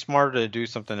they would be smarter to do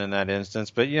something in that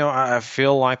instance. But, you know, I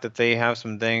feel like that they have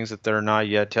some things that they're not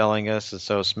yet telling us, and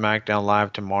so SmackDown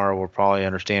Live tomorrow will probably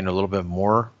understand a little bit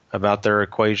more about their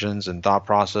equations and thought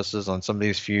processes on some of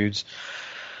these feuds.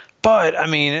 But, I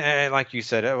mean, like you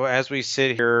said, as we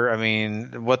sit here, I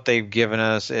mean, what they've given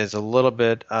us is a little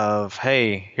bit of,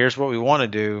 hey, here's what we want to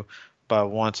do, but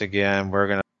once again, we're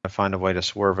going to find a way to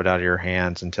swerve it out of your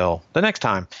hands until the next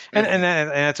time. And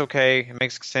that's okay. It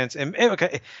makes sense.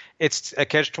 Okay, it's a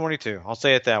catch-22. I'll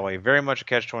say it that way. Very much a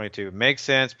catch-22. It makes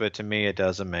sense, but to me, it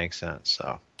doesn't make sense.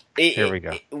 So here we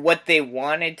go. What they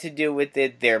wanted to do with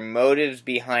it, their motives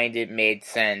behind it made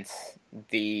sense.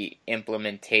 The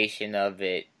implementation of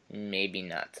it, maybe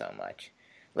not so much.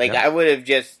 Like, I would have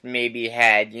just maybe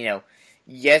had, you know,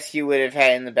 yes, you would have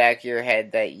had in the back of your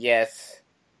head that, yes,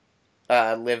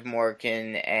 Liv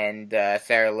Morgan and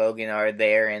Sarah Logan are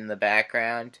there in the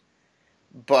background,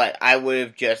 but I would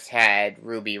have just had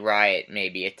Ruby Riott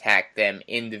maybe attack them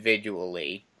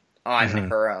individually on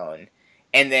her own,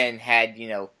 and then had, you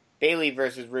know, Bayley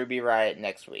versus Ruby Riott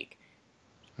next week,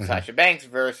 Sasha Banks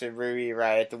versus Ruby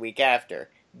Riott the week after.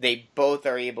 They both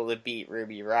are able to beat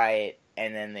Ruby Riott,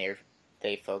 and then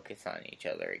they focus on each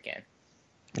other again.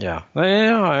 Yeah,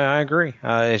 I agree.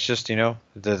 It's just, you know,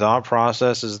 the thought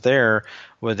process is there.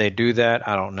 Would they do that?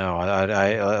 I don't know.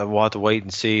 I will have to wait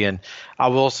and see. And I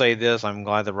will say this: I'm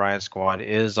glad the Riot Squad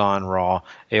is on Raw.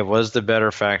 It was the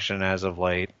better faction as of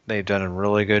late. They've done a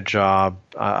really good job,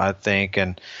 I think.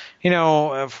 And, you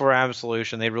know, for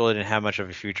Absolution, they really didn't have much of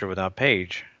a future without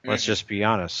Paige. Let's just be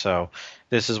honest. So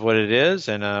this is what it is,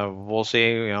 and we'll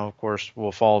see. You know, of course,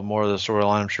 we'll follow more of the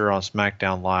storyline, I'm sure, on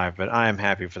SmackDown Live. But I am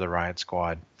happy for the Riot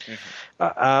Squad.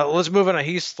 Let's move on to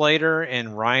Heath Slater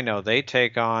and Rhino. They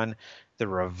take on the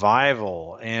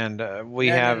Revival, and we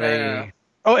have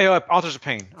Authors of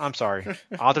Pain. I'm sorry,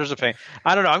 Authors of Pain.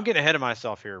 I don't know. I'm getting ahead of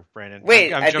myself here, Brandon.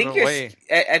 Wait, I'm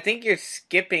I think you're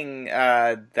skipping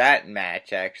that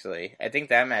match. Actually, I think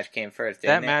that match came first.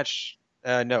 Didn't that match.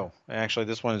 No, actually,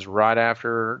 this one is right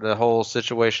after the whole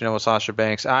situation with Sasha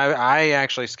Banks. I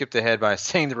actually skipped ahead by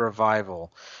saying the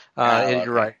Revival. Okay.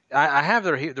 You're right. I have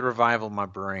the Revival in my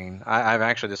brain. I've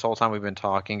actually, this whole time we've been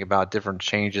talking about different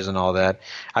changes and all that,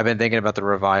 I've been thinking about the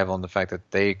Revival and the fact that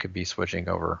they could be switching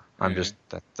over. I'm just,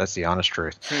 that's the honest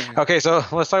truth. Okay, so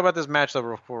let's talk about this match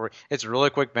though. It's a really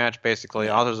quick match, basically.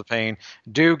 Authors of Pain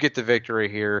do get the victory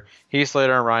here. Heath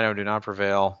Slater and Rhino do not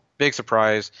prevail. Big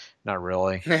surprise. Not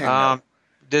really.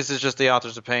 This is just the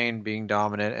Authors of Pain being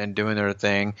dominant and doing their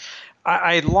thing.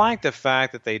 I like the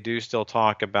fact that they do still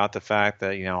talk about the fact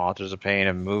that, you know, Authors of Pain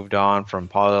have moved on from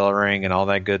Ring and all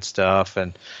that good stuff.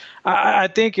 And I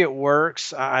think it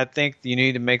works. I think you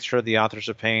need to make sure the Authors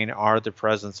of Pain are the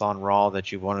presence on Raw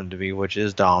that you want them to be, which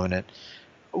is dominant.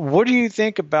 What do you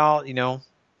think about, you know,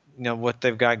 what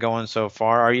they've got going so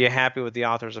far? Are you happy with the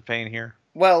Authors of Pain here?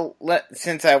 Well,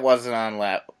 since I wasn't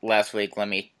on last week, let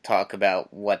me talk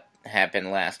about what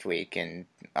happened last week, and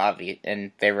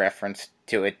they referenced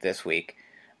to it this week.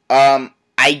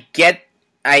 I get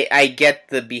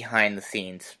the behind the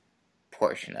scenes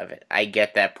portion of it. I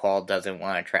get that Paul doesn't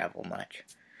want to travel much,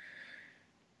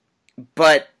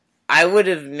 but I would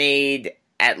have made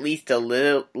at least a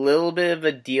little bit of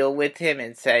a deal with him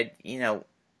and said, you know,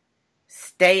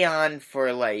 stay on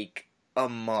for like a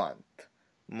month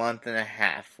and a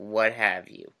half, what have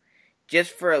you,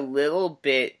 just for a little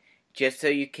bit. Just so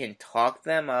you can talk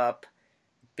them up,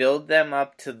 build them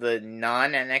up to the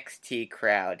non-NXT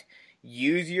crowd.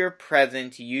 use your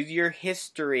presence, use your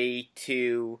history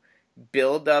to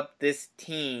build up this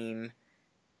team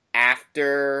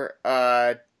after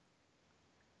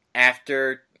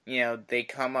they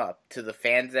come up, to the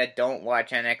fans that don't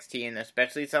watch NXT, and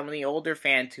especially some of the older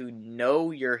fans who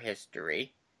know your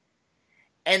history,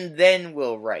 and then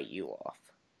we'll write you off.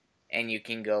 And you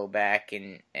can go back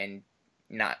and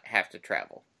not have to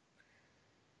travel.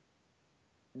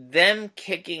 Them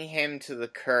kicking him to the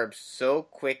curb so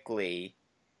quickly,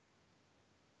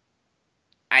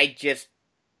 I just,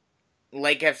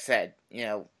 like I've said,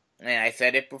 and I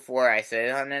said it before, I said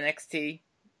it on NXT,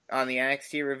 on the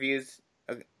NXT reviews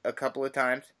a couple of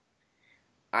times,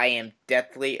 I am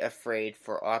deathly afraid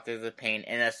for Authors of Pain,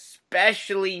 and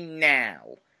especially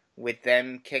now, with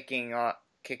them kicking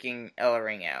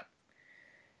Ellering out.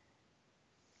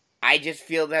 I just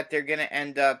feel that they're going to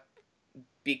end up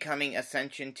becoming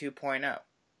Ascension 2.0.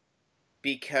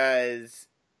 Because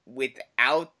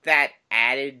without that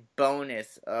added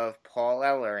bonus of Paul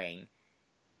Ellering,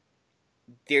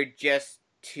 they're just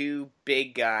two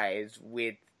big guys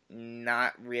with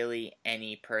not really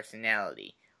any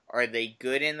personality. Are they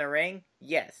good in the ring?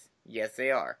 Yes. Yes,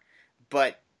 they are.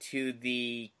 But to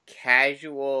the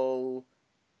casual,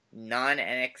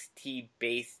 non-NXT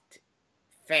based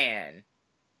fan,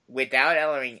 without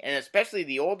Ellering, and especially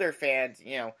the older fans,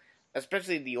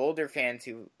 especially the older fans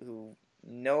who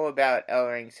know about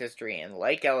Ellering's history and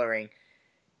like Ellering,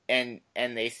 and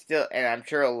they still, and I'm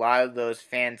sure a lot of those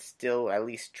fans still at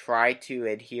least try to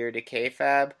adhere to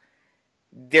kayfabe,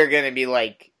 they're going to be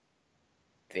like,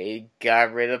 they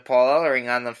got rid of Paul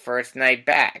Ellering on the first night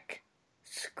back.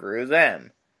 Screw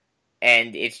them.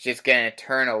 And it's just going to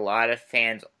turn a lot of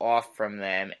fans off from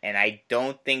them. And I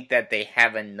don't think that they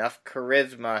have enough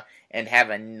charisma and have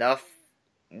enough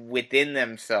within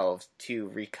themselves to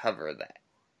recover that.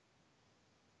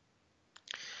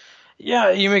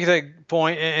 Yeah, you make that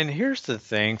point, and here's the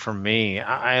thing for me.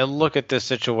 I look at this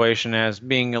situation as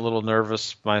being a little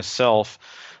nervous myself.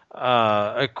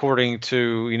 According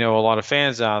to, a lot of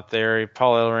fans out there,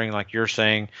 Paul Ellering, like you're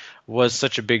saying, was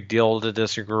such a big deal to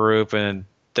this group, and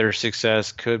their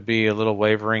success could be a little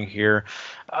wavering here.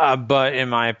 But in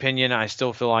my opinion, I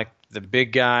still feel like the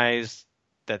big guys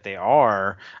that they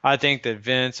are, I think that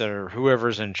Vince or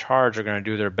whoever's in charge are going to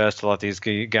do their best to let these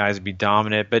guys be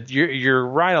dominant. But you're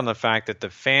right on the fact that the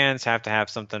fans have to have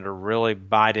something to really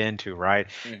bite into, right?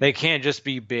 Mm-hmm. They can't just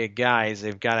be big guys.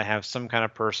 They've got to have some kind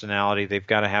of personality. They've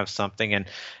got to have something. And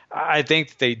I think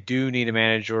that they do need a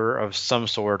manager of some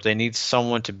sort. They need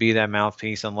someone to be that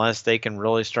mouthpiece, unless they can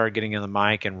really start getting in the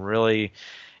mic and really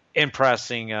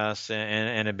impressing us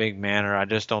in a big manner. I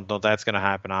just don't know that's going to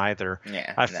happen either.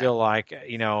 Yeah, I feel like,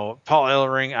 Paul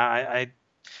Ellering,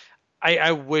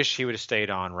 I wish he would have stayed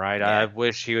on, right? Yeah. I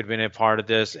wish he would have been a part of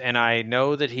this. And I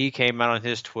know that he came out on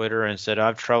his Twitter and said,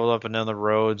 I've traveled up and down the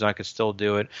roads, I could still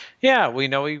do it. Yeah, we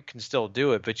know he can still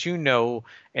do it, but and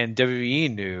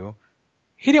WWE knew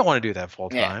he didn't want to do that full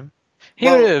time. He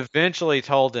would have eventually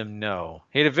told him no.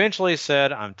 He'd eventually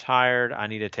said, I'm tired, I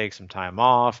need to take some time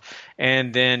off,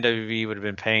 and then WWE would have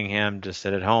been paying him to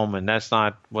sit at home, and that's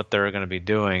not what they're going to be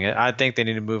doing. I think they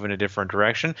need to move in a different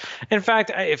direction. In fact,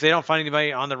 if they don't find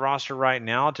anybody on the roster right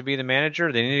now to be the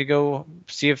manager, they need to go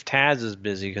see if Taz is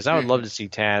busy, because I would love to see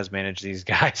Taz manage these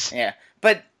guys. Yeah,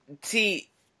 but see,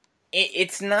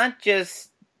 it's not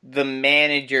just the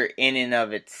manager in and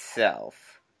of itself.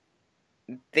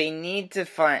 They need to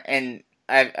find, and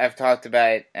I've talked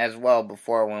about it as well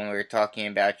before when we were talking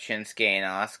about Shinsuke and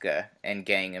Asuka and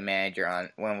getting a manager on,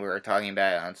 when we were talking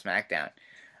about it on SmackDown.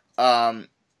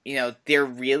 There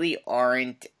really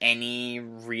aren't any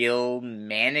real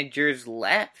managers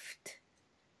left.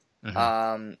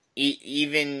 Mm-hmm.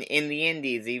 Even in the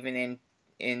Indies, even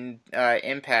in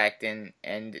Impact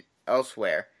and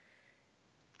elsewhere.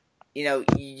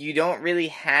 You don't really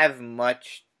have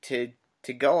much to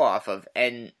go off of,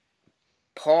 and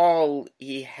Paul,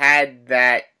 he had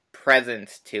that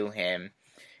presence to him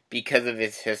because of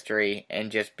his history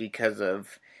and just because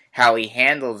of how he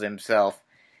handles himself.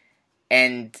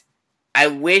 And I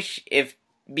wish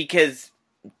because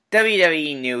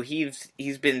WWE knew,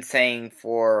 he's been saying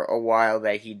for a while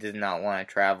that he does not want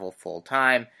to travel full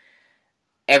time.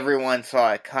 Everyone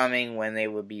saw it coming when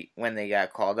they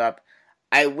got called up.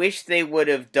 I wish they would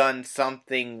have done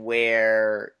something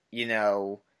where,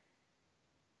 it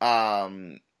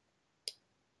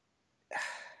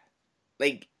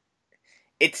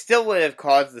still would have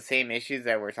caused the same issues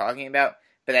that we're talking about,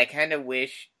 but I kind of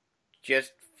wish,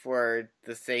 just for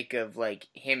the sake of,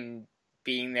 him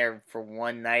being there for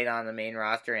one night on the main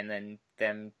roster and then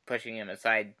them pushing him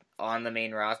aside on the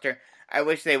main roster. I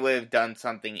wish they would have done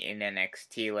something in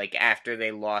NXT, like after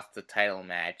they lost the title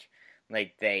match,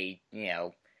 like they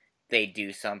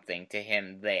do something to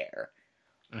him there.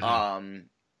 And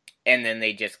then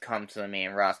they just come to the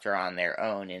main roster on their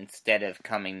own instead of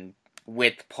coming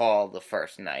with Paul the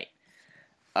first night.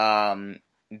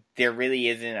 There really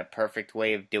isn't a perfect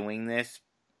way of doing this.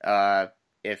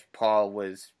 If Paul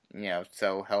was,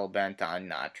 so hell-bent on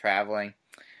not traveling.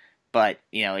 But,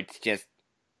 it's just,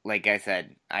 like I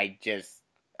said, I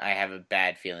have a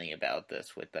bad feeling about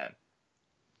this with them.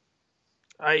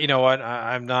 You know what?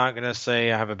 I'm not going to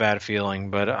say I have a bad feeling,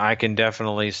 but I can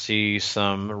definitely see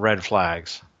some red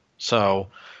flags. So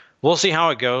we'll see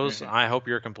how it goes. I hope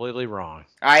you're completely wrong.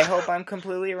 I hope I'm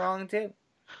completely wrong, too.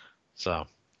 So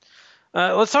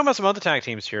let's talk about some other tag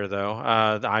teams here, though.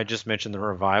 I just mentioned the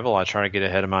Revival. I try to get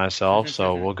ahead of myself,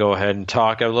 so we'll go ahead and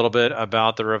talk a little bit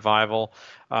about the Revival.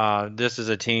 This is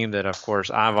a team that, of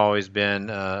course, I've always been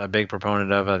a big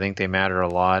proponent of. I think they matter a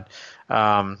lot.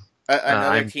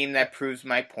 Another team that proves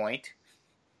my point.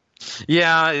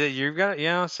 Yeah, you've got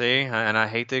see, and I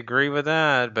hate to agree with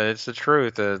that, but it's the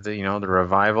truth. The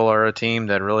Revival are a team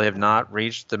that really have not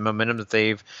reached the momentum that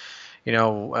they've,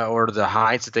 or the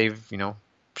heights that they've,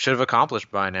 should have accomplished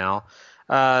by now.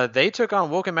 They took on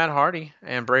Wilk and Matt Hardy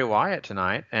and Bray Wyatt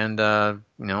tonight, and of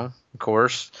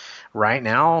course, right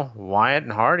now Wyatt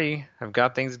and Hardy have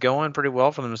got things going pretty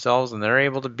well for themselves, and they're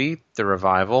able to beat the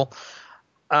Revival.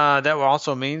 That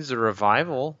also means the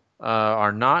Revival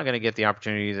are not going to get the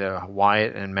opportunity that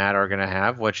Wyatt and Matt are going to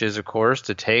have, which is, of course,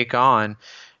 to take on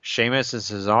Sheamus and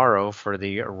Cesaro for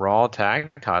the Raw Tag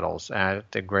titles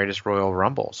at the Greatest Royal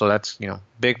Rumble. So that's,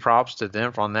 big props to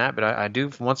them on that. But I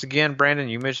do, once again, Brandon,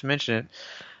 you mentioned it,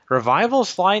 Revival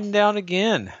sliding down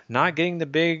again, not getting the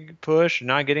big push,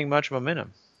 not getting much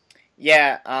momentum.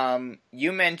 Yeah,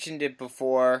 you mentioned it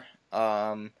before,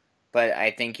 but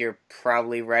I think you're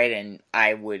probably right, and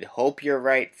I would hope you're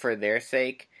right for their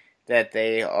sake, that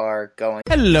they are going...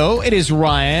 Hello, it is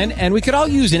Ryan, and we could all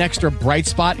use an extra bright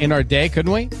spot in our day,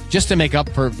 couldn't we? Just to make up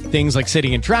for things like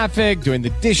sitting in traffic, doing the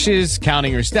dishes,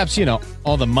 counting your steps,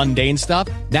 all the mundane stuff.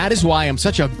 That is why I'm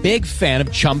such a big fan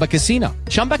of Chumba Casino.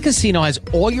 Chumba Casino has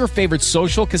all your favorite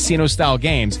social casino-style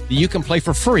games that you can play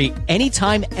for free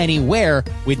anytime, anywhere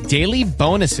with daily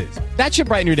bonuses. That should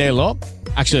brighten your day a little.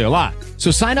 Actually, a lot. So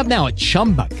sign up now at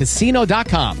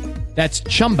ChumbaCasino.com. That's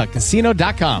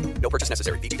ChumbaCasino.com. No purchase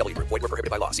necessary. VGW Group. Void where prohibited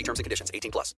by law. See terms and conditions.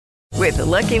 18+. With the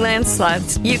Lucky Land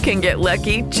Slots, you can get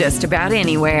lucky just about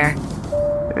anywhere.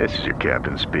 This is your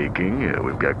captain speaking.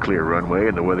 We've got clear runway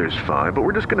and the weather's fine, but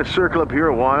we're just going to circle up here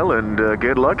a while and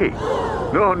get lucky.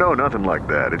 No, nothing like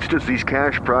that. It's just these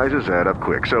cash prizes add up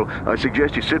quick. So I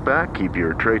suggest you sit back, keep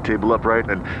your tray table upright,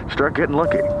 and start getting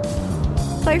lucky.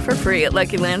 Play for free at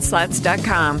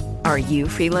LuckyLandSlots.com. Are you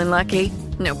feeling lucky?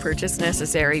 No purchase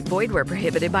necessary. Void where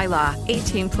prohibited by law.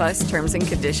 18+ terms and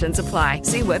conditions apply.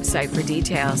 See website for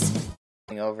details.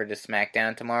 Over to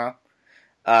SmackDown tomorrow.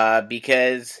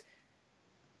 Because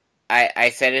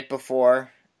I said it before,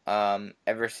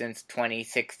 ever since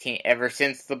 2016, ever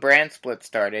since the brand split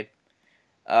started,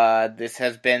 this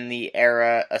has been the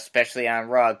era, especially on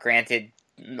Raw. Granted,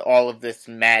 all of this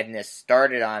madness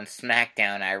started on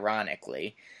SmackDown,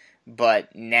 ironically,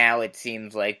 but now it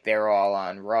seems like they're all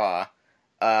on Raw.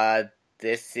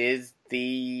 This is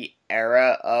the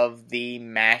era of the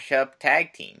mashup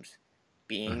tag teams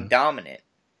being dominant.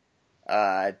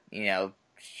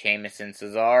 Sheamus and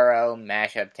Cesaro,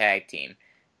 mashup tag team.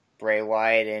 Bray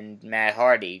Wyatt and Matt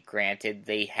Hardy. Granted,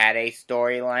 they had a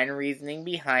storyline reasoning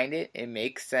behind it. It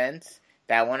makes sense.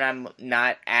 That one I'm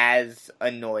not as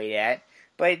annoyed at.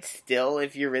 But it's still,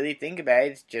 if you really think about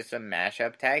it, it's just a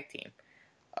mashup tag team.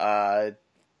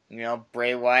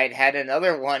 Bray Wyatt had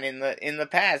another one in the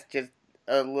past, just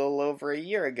a little over a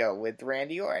year ago with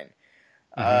Randy Orton.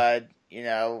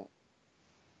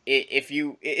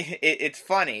 It's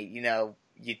funny,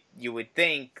 you would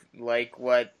think, like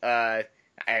what,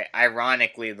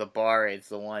 ironically, The Bar is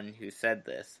the one who said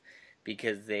this,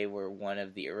 because they were one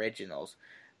of the originals.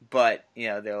 But,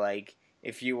 they're like,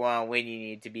 if you want to win, you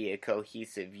need to be a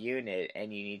cohesive unit,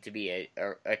 and you need to be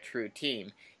a true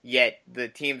team. Yet, the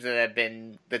teams that have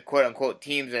been, the quote-unquote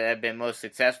teams that have been most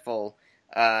successful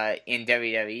in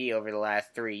WWE over the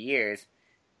last 3 years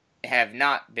have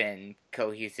not been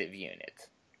cohesive units.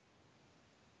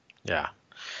 Yeah.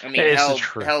 I mean,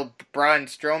 hell, Braun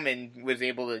Strowman was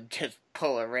able to just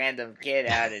pull a random kid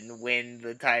out and win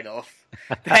the title.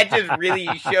 That just really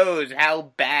shows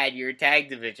how bad your tag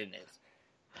division is.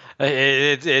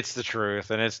 It's the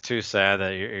truth, and it's too sad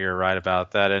that you're right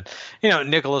about that. And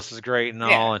Nicholas is great and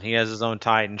all, and he has his own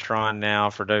Titantron now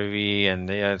for WWE, and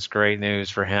it's great news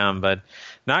for him, but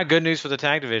not good news for the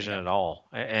tag division at all.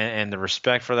 And the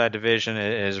respect for that division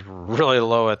is really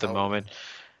low at the moment.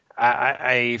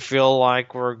 I feel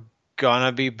like we're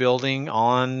gonna be building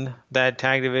on that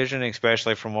tag division,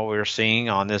 especially from what we were seeing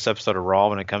on this episode of Raw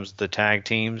when it comes to the tag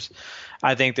teams.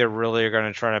 I think they really are going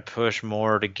to try to push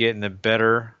more to get in a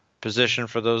better position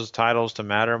for those titles to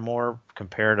matter more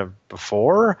compared to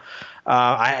before.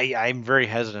 I'm very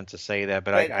hesitant to say that,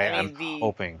 but I'm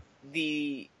hoping.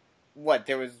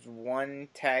 There was one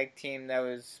tag team that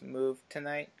was moved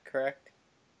tonight, correct?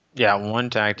 Yeah, one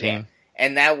tag team. Yeah.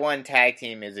 And that one tag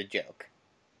team is a joke.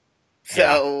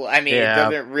 So,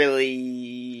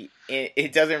 it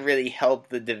doesn't really help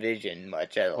the division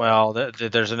much at all. Well,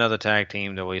 there's another tag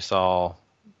team that we saw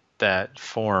that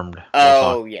formed.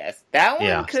 Oh, yes. That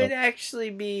one could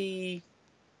actually be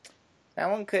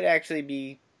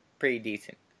pretty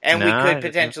decent. And we could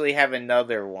potentially have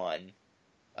another one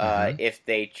if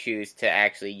they choose to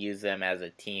actually use them as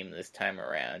a team this time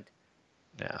around.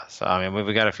 Yeah, so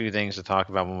we've got a few things to talk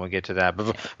about when we get to that.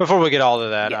 But before we get all to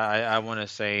that, I want to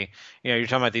say, you're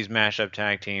talking about these mashup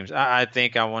tag teams. I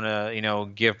think I want to,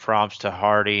 give props to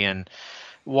Hardy and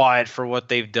Wyatt for what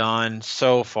they've done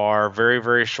so far. Very,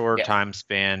 very short time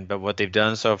span, but what they've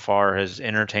done so far has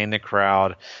entertained the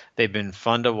crowd. They've been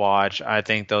fun to watch. I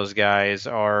think those guys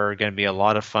are going to be a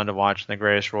lot of fun to watch in the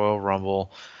Greatest Royal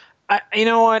Rumble. You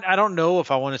know what? I don't know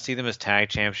if I want to see them as tag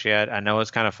champs yet. I know it's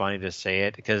kind of funny to say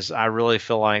it because I really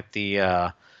feel like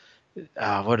the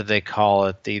what do they call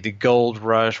it? The Gold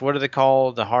Rush. What do they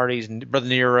call the Hardys? Brother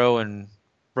Nero and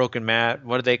Broken Matt.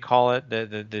 What do they call it?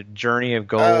 The Journey of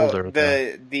Gold or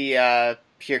the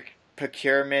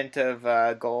procurement of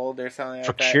gold or something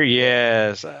like that.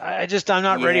 Yes. I'm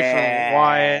not ready for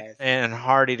Wyatt and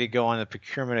Hardy to go on the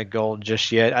procurement of gold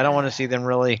just yet. I don't want to see them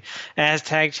really as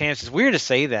tag champs. It's weird to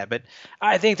say that, but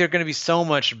I think they're going to be so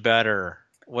much better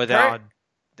without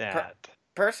that.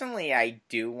 Personally, I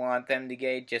do want them to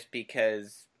get just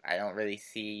because I don't really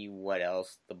see what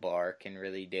else the Bar can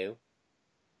really do.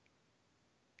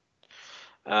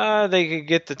 They could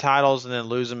get the titles and then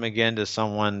lose them again to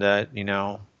someone that,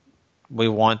 we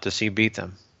want to see beat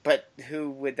them. But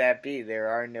who would that be? There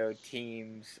are no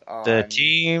teams on... The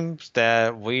teams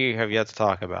that we have yet to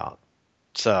talk about.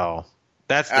 So,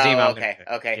 that's the team I'm going to pick.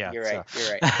 Okay, yeah, you're right.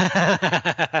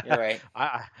 You're right.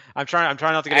 I'm trying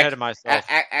not to get ahead of myself.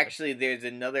 Actually, there's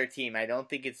another team. I don't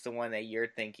think it's the one that you're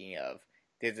thinking of.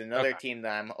 There's another team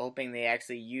that I'm hoping they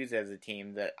actually use as a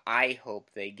team that I hope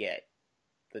they get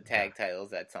the tag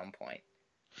titles at some point.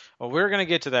 Well, we're going to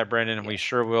get to that, Brendan, and we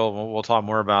sure will. We'll talk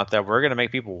more about that. We're going to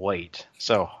make people wait.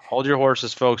 So hold your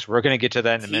horses, folks. We're going to get to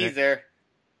that in a minute. Teaser.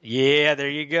 Yeah, there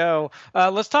you go.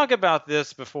 Let's talk about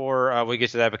this before we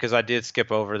get to that because I did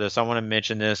skip over this. I want to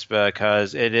mention this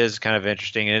because it is kind of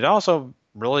interesting, and it also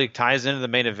really ties into the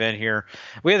main event here.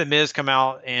 We had The Miz come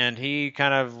out, and he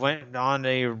kind of went on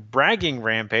a bragging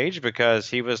rampage because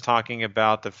he was talking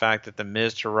about the fact that The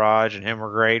Miz, Taraj, and him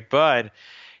were great, but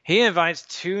he invites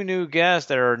two new guests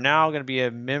that are now going to be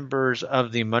members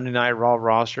of the Monday Night Raw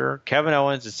roster, Kevin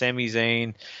Owens and Sami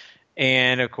Zayn.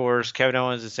 And, of course, Kevin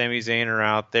Owens and Sami Zayn are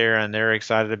out there, and they're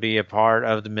excited to be a part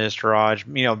of the Miz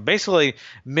Taraj. Basically,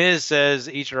 Miz says,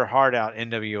 eat your heart out,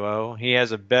 NWO. He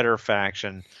has a better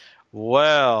faction.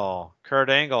 Well, Kurt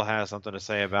Angle has something to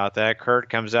say about that. Kurt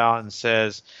comes out and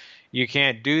says, you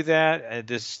can't do that.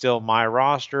 This is still my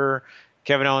roster.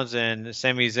 Kevin Owens and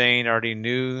Sami Zayn already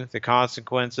knew the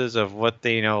consequences of what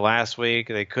they last week.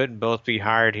 They couldn't both be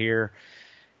hired here.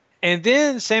 And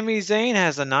then Sami Zayn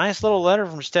has a nice little letter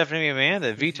from Stephanie McMahon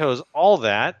that vetoes all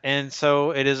that. And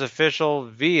so it is official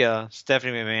via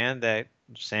Stephanie McMahon that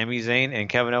Sami Zayn and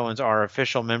Kevin Owens are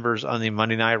official members on the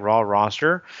Monday Night Raw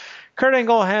roster. Kurt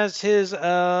Angle has his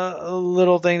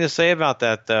little thing to say about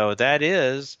that, though. That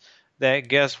is that,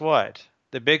 guess what?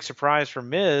 The big surprise for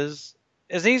Miz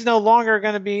is he's no longer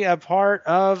going to be a part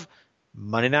of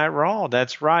Monday Night Raw.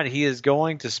 That's right. He is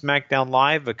going to SmackDown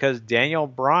Live because Daniel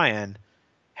Bryan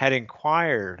had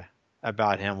inquired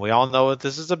about him. We all know what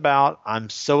this is about. I'm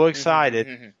so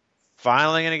excited.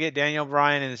 Finally going to get Daniel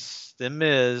Bryan and The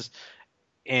Miz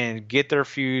and get their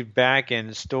feud back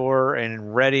in store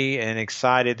and ready and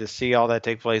excited to see all that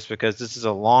take place because this is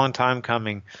a long time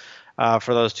coming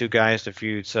for those two guys to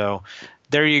feud. So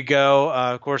there you go.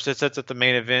 Of course, it sets up the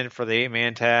main event for the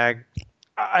 8-man tag.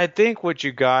 I think what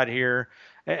you got here,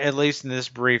 at least in this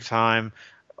brief time,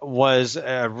 was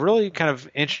a really kind of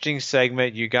interesting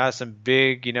segment. You got some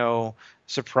big,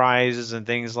 surprises and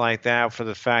things like that for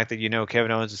the fact that,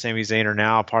 Kevin Owens and Sami Zayn are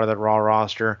now a part of the Raw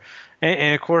roster.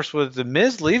 And of course, with The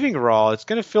Miz leaving Raw, it's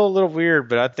going to feel a little weird,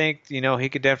 but I think, he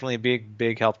could definitely be a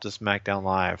big help to SmackDown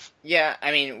Live. Yeah,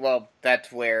 I mean, well,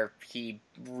 that's where he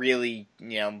really,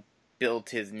 built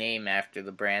his name after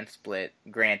the brand split.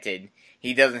 Granted,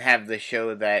 he doesn't have the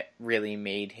show that really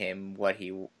made him what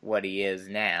he is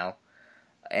now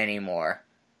anymore.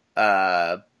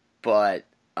 But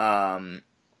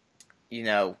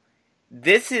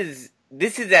this is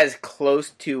as close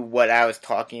to what I was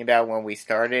talking about when we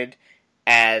started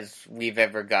as we've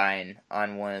ever gotten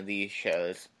on one of these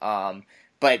shows.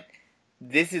 But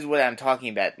this is what I'm talking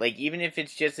about. Like, even if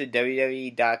it's just a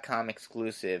WWE.com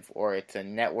exclusive, or it's a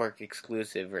network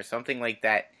exclusive, or something like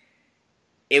that,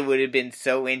 it would have been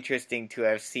so interesting to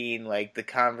have seen, like, the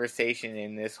conversation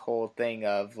in this whole thing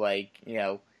of, like,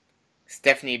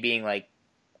 Stephanie being like,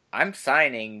 I'm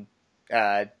signing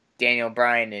Daniel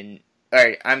Bryan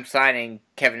or I'm signing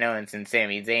Kevin Owens and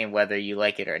Sami Zayn whether you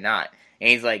like it or not. And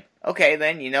he's like, okay,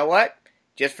 then, you know what?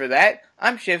 Just for that,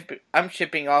 I'm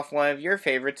shipping off one of your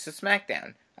favorites to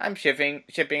SmackDown. I'm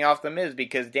shipping off The Miz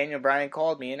because Daniel Bryan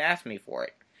called me and asked me for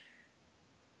it.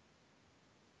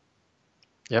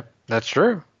 Yep, that's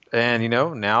true. And,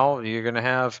 now you're going to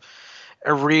have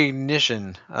a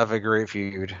reignition of a great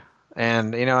feud.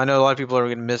 And, I know a lot of people are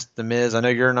going to miss The Miz. I know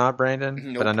you're not,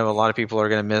 Brandon, but I know a lot of people are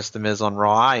going to miss The Miz on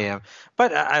Raw. I am.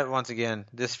 But once again,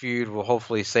 this feud will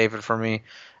hopefully save it for me.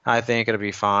 I think it'll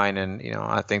be fine, and,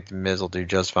 I think The Miz will do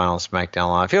just fine on SmackDown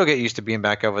Live. He'll get used to being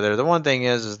back over there. The one thing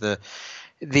is the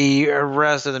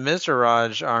rest of the Mr.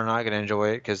 Raj are not going to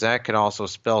enjoy it, because that could also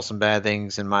spell some bad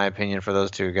things, in my opinion, for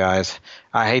those two guys.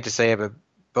 I hate to say it, but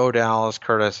Bo Dallas,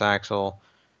 Curtis Axel,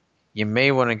 you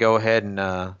may want to go ahead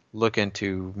and look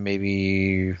into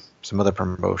maybe some other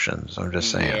promotions. I'm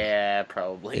just saying. Yeah,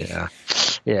 probably.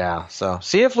 Yeah. So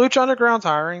see if Lucha Underground's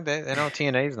hiring. They know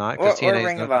TNA's not. Or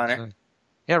Ring of Honor.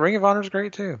 Yeah, Ring of Honor is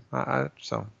great too.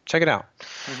 So check it out.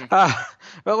 Mm-hmm.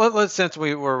 But let's, since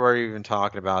we're even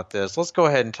talking about this, let's go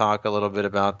ahead and talk a little bit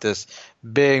about this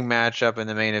big matchup in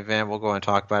the main event. We'll go and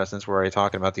talk about it since we're already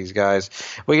talking about these guys.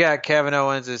 We got Kevin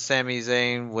Owens and Sami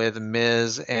Zayn with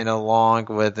Miz, and along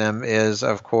with them is,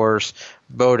 of course,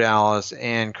 Bo Dallas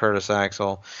and Curtis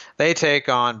Axel. They take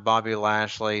on Bobby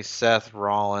Lashley, Seth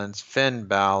Rollins, Finn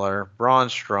Balor, Braun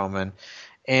Strowman,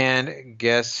 and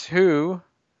guess who?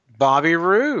 Bobby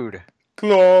Roode.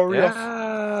 Glorious.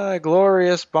 Yeah,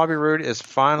 glorious. Bobby Roode is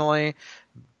finally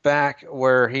back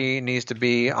where he needs to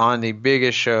be on the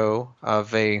biggest show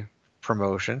of a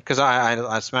promotion. Because I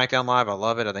SmackDown Live, I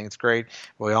love it. I think it's great.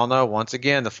 We all know, once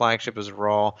again, the flagship is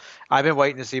Raw. I've been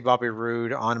waiting to see Bobby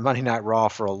Roode on Monday Night Raw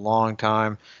for a long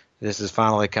time. This is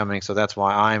finally coming, so that's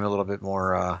why I'm a little bit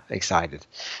more excited.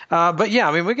 But yeah,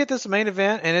 I mean, we get this main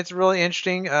event, and it's really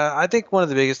interesting. I think one of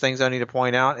the biggest things I need to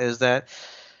point out is that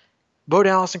Bo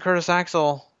Dallas and Curtis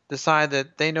Axel decide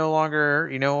that they no longer,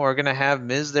 are going to have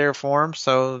Miz there for him.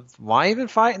 So why even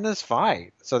fight in this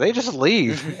fight? So they just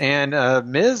leave, and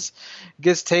Miz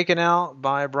gets taken out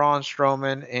by Braun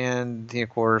Strowman, and of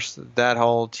course that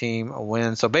whole team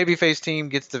wins. So babyface team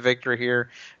gets the victory here,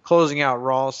 closing out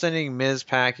Raw, sending Miz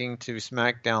packing to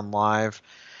SmackDown Live.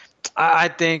 I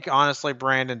think, honestly,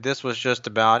 Brandon, this was just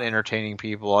about entertaining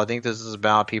people. I think this is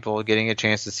about people getting a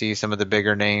chance to see some of the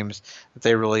bigger names that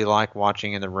they really like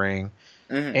watching in the ring.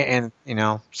 Mm-hmm. And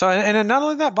so not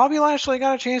only that, Bobby Lashley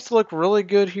got a chance to look really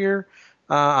good here.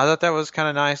 I thought that was kind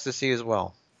of nice to see as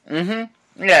well.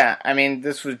 Mm-hmm. Yeah, I mean,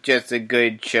 this was just a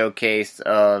good showcase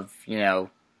of, a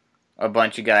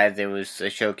bunch of guys. It was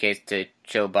a showcase to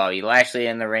show Bobby Lashley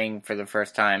in the ring for the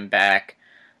first time back.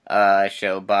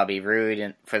 Show Bobby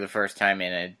Roode for the first time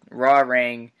in a Raw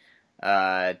ring.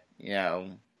 The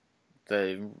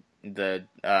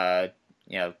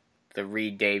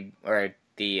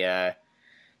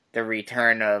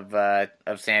return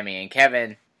of Sammy and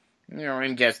Kevin.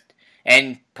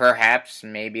 And perhaps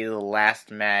maybe the last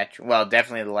match. Well,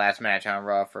 definitely the last match on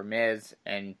Raw for Miz,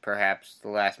 and perhaps the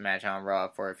last match on Raw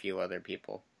for a few other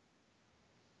people.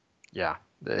 Yeah.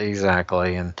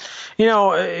 Exactly. And,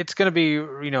 it's going to be,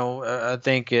 I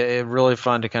think really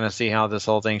fun to kind of see how this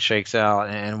whole thing shakes out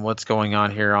and what's going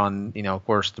on here on, of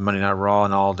course, the Monday Night Raw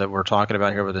and all that we're talking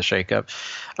about here with the shakeup.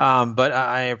 But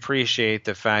I appreciate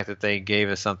the fact that they gave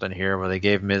us something here where they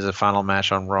gave Miz a final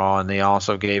match on Raw, and they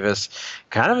also gave us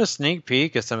kind of a sneak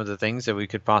peek of some of the things that we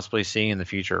could possibly see in the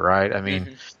future, right? I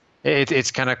mean, It's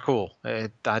kind of cool.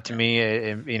 To me,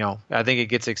 I think it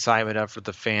gets excitement up for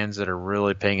the fans that are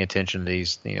really paying attention to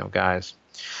these, guys.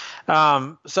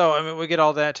 So, I mean, we get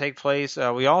all that take place.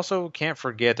 We also can't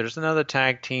forget there's another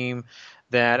tag team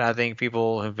that I think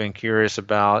people have been curious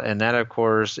about, and that, of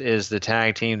course, is the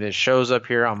tag team that shows up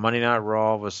here on Monday Night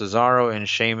Raw with Cesaro and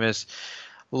Sheamus.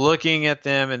 Looking at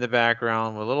them in the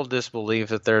background with a little disbelief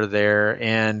that they're there,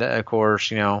 and of course,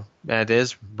 that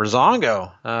is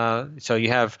Breezango. So you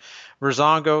have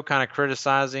Breezango kind of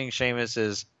criticizing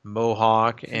Sheamus's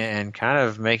mohawk and kind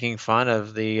of making fun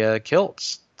of the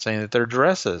kilts, saying that they're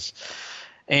dresses.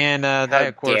 And that,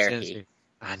 of course,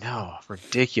 I know,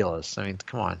 ridiculous. I mean,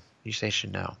 come on. You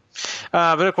should know.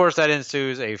 But, of course, that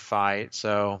ensues a fight,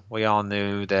 so we all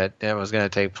knew that was going to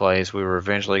take place. We were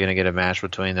eventually going to get a match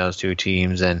between those two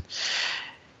teams, and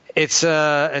it's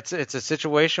a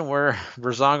situation where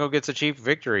Breezango gets a cheap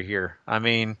victory here. I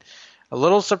mean, a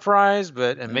little surprised,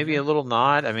 but maybe a little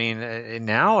not. I mean,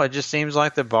 now it just seems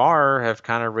like the Bar have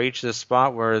kind of reached this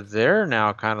spot where they're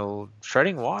now kind of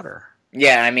treading water.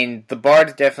 Yeah, I mean, the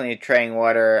Bar's definitely treading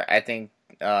water. I think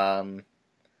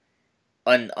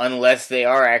unless they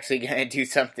are actually going to do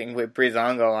something with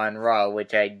Breezango on Raw,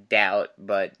 which I doubt,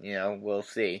 but, we'll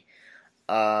see.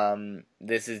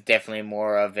 This is definitely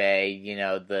more of a,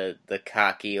 the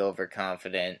cocky,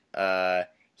 overconfident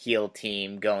heel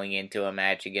team going into a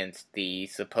match against the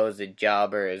supposed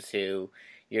jobbers who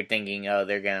you're thinking, oh,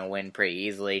 they're going to win pretty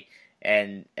easily,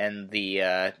 and the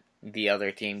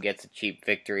other team gets a cheap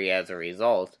victory as a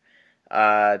result.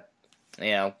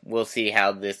 We'll see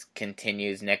how this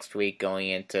continues next week going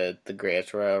into the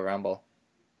Greatest Royal Rumble.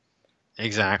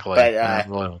 Exactly. But,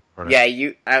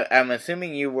 I'm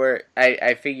assuming you were,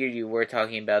 I figured you were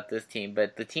talking about this team,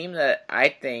 but the team that I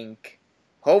think,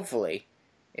 hopefully,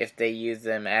 if they use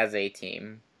them as a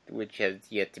team, which has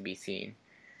yet to be seen,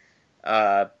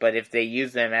 but if they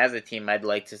use them as a team, I'd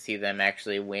like to see them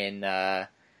actually win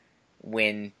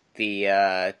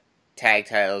the tag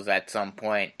titles at some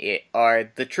point. It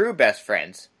are the true best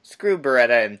friends. Screw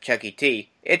Beretta and Chucky T.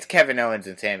 It's Kevin Owens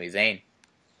and Sami Zayn.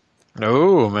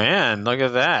 Oh, man, look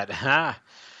at that.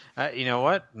 You know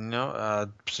what?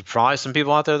 Probably some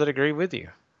people out there that agree with you.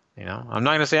 I'm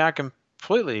not going to say I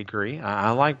completely agree.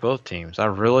 I like both teams. I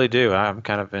really do. I'm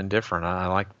kind of indifferent. I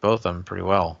like both of them pretty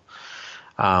well.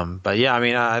 But yeah, I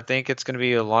mean, I think it's going to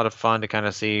be a lot of fun to kind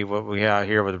of see what we have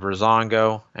here with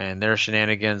Breezango and their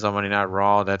shenanigans on Monday Night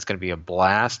Raw. That's going to be a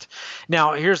blast.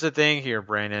 Now, here's the thing here,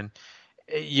 Brandon.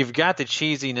 You've got the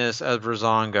cheesiness of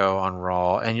Breezango on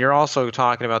Raw, and you're also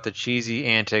talking about the cheesy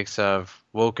antics of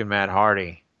Woken Matt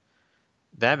Hardy.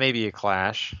 That may be a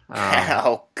clash.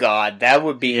 Oh God, that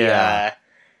would be that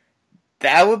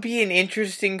would be an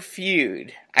interesting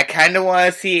feud. I kind of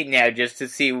want to see it now just to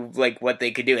see what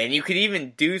they could do, and you could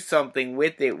even do something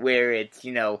with it where it's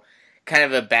kind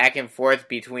of a back and forth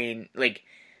between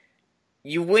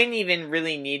you wouldn't even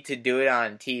really need to do it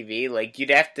on TV.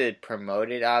 You'd have to promote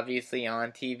it, obviously,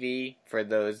 on TV for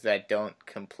those that don't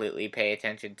completely pay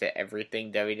attention to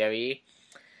everything WWE.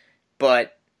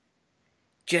 But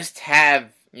just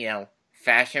have,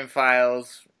 Fashion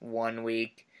Files one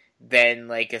week,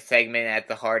 then, a segment at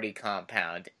the Hardy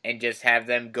compound, and just have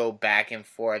them go back and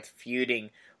forth feuding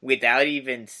without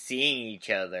even seeing each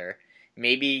other.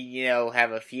 Maybe,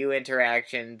 have a few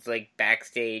interactions,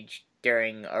 backstage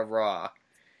during a Raw,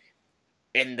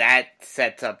 and that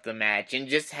sets up the match, and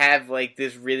just have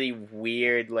this really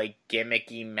weird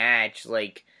gimmicky match.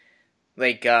 I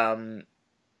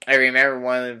remember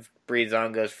one of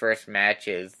Breezango's first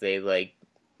matches,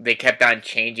 they kept on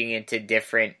changing into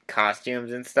different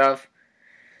costumes and stuff.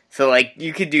 So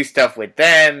you could do stuff with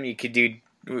them, you could do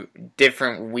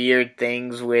different weird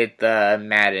things with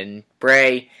Matt and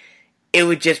Bray. It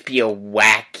would just be a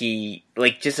wacky,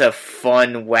 just a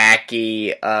fun,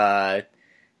 wacky,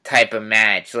 type of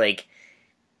match.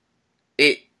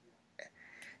 The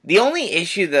only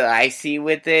issue that I see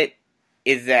with it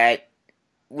is that,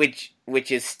 which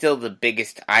is still the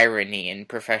biggest irony in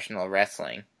professional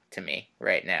wrestling to me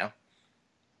right now,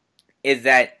 is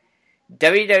that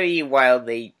WWE, while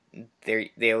they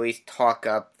always talk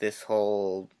up this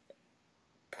whole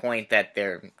point that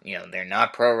they're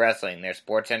not pro wrestling, they're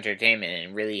sports entertainment,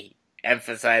 and really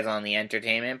emphasize on the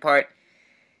entertainment part,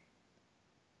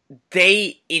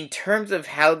 they, in terms of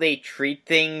how they treat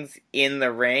things in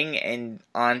the ring and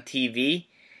on TV,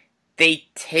 they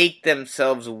take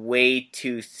themselves way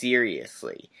too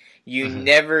seriously. You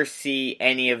never see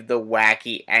any of the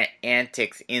wacky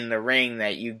antics in the ring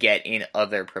that you get in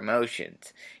other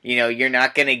promotions. You're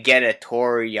not going to get a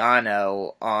Toru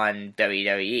Yano on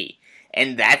WWE.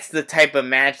 And that's the type of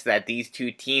match that these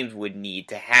two teams would need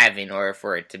to have in order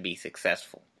for it to be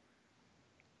successful.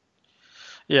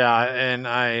 Yeah, and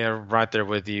I am right there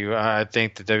with you. I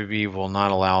think the WB will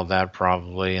not allow that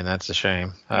probably, and that's a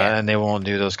shame. And they won't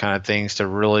do those kind of things to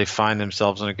really find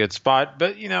themselves in a good spot.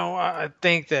 But, I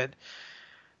think that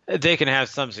they can have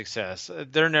some success.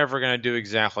 They're never going to do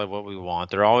exactly what we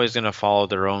want. They're always going to follow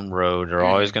their own road. They're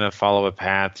always going to follow a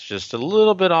path just a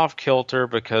little bit off kilter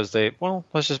because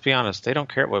let's just be honest, they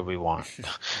don't care what we want.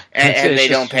 and they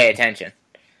don't pay attention.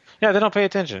 Yeah, they don't pay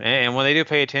attention. And when they do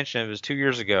pay attention, it was 2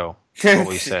 years ago, what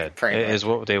we said, is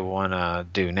what they want to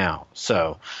do now.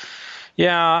 So,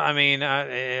 yeah, I mean,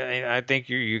 I think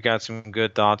you got some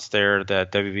good thoughts there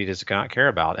that WB does not care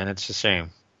about, and it's a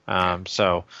shame. But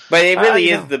it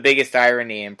really is the biggest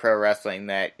irony in pro wrestling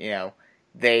that,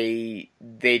 they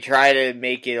try to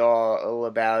make it all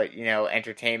about,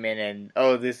 entertainment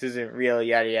and, this isn't real,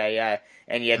 yada, yada, yada,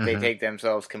 and yet they take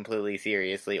themselves completely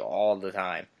seriously all the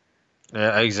time.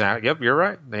 Exactly. Yep, you're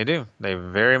right. They do. They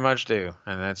very much do,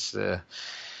 and that's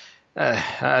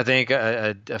I think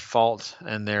a fault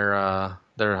in their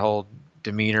whole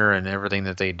demeanor and everything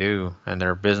that they do and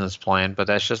their business plan. But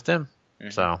that's just them.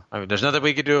 So there's nothing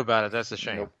we could do about it. That's a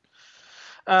shame. Nope.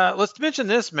 Let's mention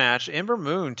this match: Ember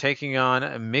Moon taking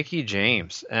on Mickie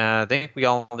James. I think we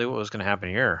all knew what was going to happen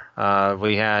here.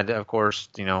 We had, of course,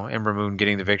 Ember Moon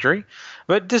getting the victory,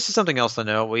 but this is something else to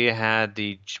know. We had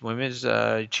the women's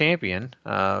champion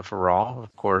for Raw,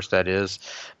 of course, that is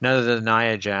none other than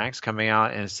Nia Jax, coming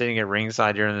out and sitting at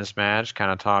ringside during this match,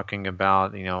 kind of talking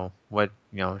about what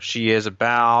she is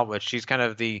about, what she's kind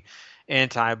of the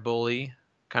anti-bully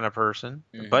kind of person.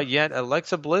 But yet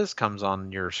Alexa Bliss comes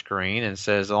on your screen and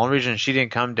says the only reason she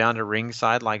didn't come down to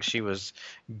ringside like she was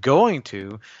going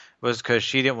to was because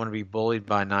she didn't want to be bullied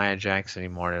by Nia Jax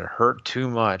anymore. It hurt too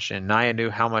much, and Nia knew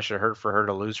how much it hurt for her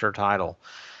to lose her title.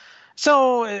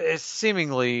 So it's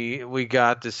seemingly we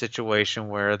got the situation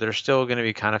where they're still going to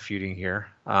be kind of feuding here.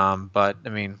 But I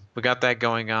mean, we got that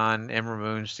going on. Ember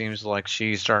Moon seems like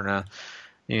she's starting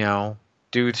to,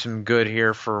 do some good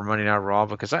here for Monday Night Raw,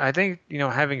 because I think,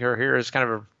 having her here is kind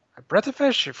of a breath of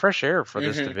fresh air for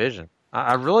this division.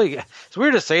 I really, it's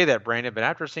weird to say that, Brandon, but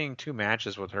after seeing 2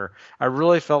 matches with her, I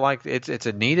really felt like it's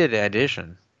a needed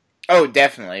addition. Oh,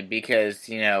 definitely, because,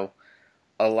 a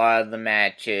lot of the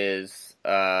matches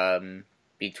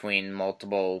between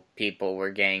multiple people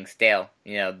were getting stale.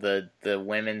 The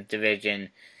women's division,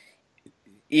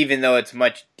 even though it's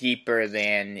much deeper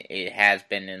than it has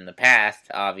been in the past,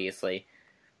 obviously,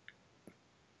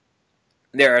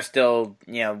 there are still,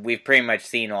 we've pretty much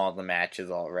seen all the matches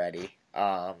already.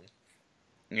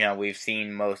 We've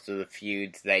seen most of the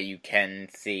feuds that you can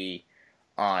see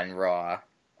on Raw.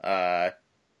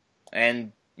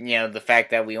 And, the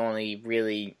fact that we only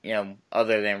really,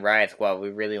 other than Riot Squad, we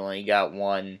really only got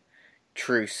one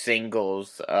true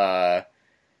singles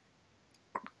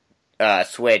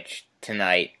switch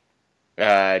tonight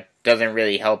doesn't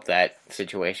really help that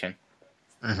situation.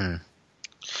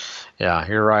 Yeah,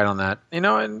 you're right on that.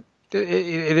 And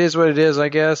it is what it is, I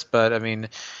guess. But I mean,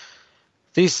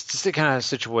 these kind of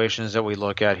situations that we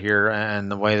look at here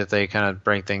and the way that they kind of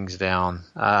break things down,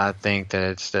 I think that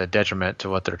it's a detriment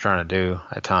to what they're trying to do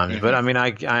at times. But I mean,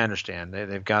 I understand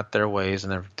they've got their ways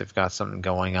and they've got something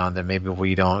going on that maybe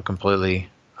we don't completely,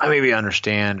 maybe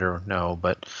understand or know.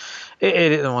 But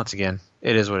it once again,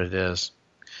 it is what it is.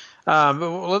 But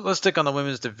let's stick on the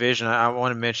women's division. I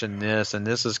want to mention this, and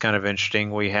this is kind of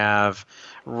interesting. We have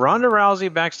Ronda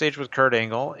Rousey backstage with Kurt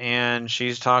Angle, and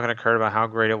she's talking to Kurt about how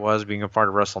great it was being a part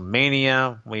of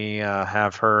WrestleMania. We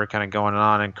have her kind of going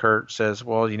on, and Kurt says,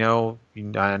 well,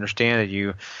 I understand that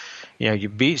you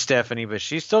beat Stephanie, but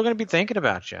she's still going to be thinking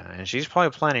about you, and she's probably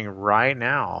planning right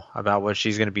now about what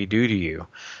she's going to be due to you.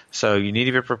 So you need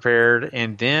to be prepared.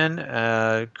 And then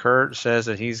Kurt says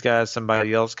that he's got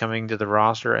somebody else coming to the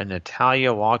roster, and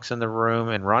Natalya walks in the room,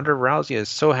 and Ronda Rousey is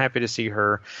so happy to see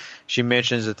her. She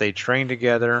mentions that they train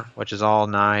together, which is all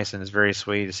nice and is very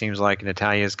sweet. It seems like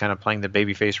Natalya is kind of playing the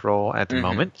babyface role at the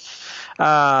moment.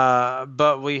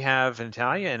 But we have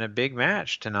Natalya in a big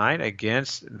match tonight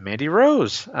against Mandy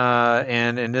Rose.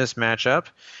 And in this matchup,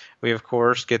 we, of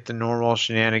course, get the normal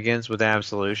shenanigans with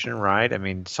Absolution, right? I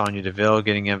mean, Sonya Deville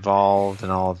getting involved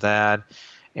and all of that.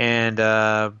 And,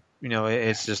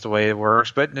 it's just the way it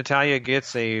works. But Natalya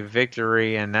gets a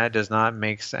victory, and that does not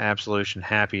make Absolution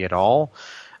happy at all.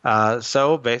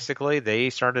 So basically, they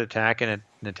started attacking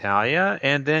Natalya,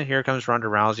 and then here comes Ronda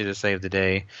Rousey to save the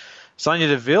day. Sonya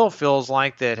Deville feels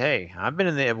like that, hey, I've been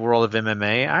in the world of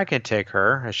MMA. I can take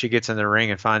her. As she gets in the ring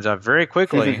and finds out very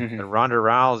quickly that Ronda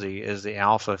Rousey is the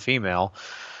alpha female.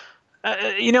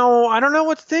 I don't know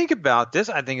what to think about this.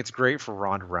 I think it's great for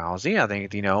Ronda Rousey. I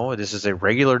think, this is a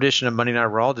regular edition of Monday Night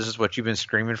Raw. This is what you've been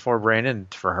screaming for, Brandon,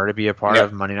 for her to be a part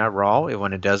of Monday Night Raw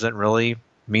when it doesn't really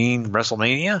mean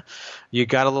WrestleMania. You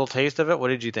got a little taste of it. What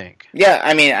did you think? Yeah,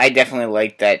 I mean, I definitely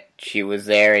liked that she was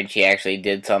there and she actually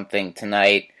did something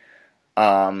tonight.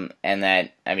 And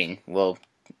that, I mean,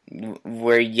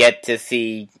 we're yet to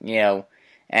see,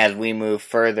 as we move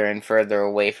further and further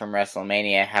away from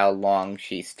WrestleMania, how long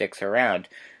she sticks around.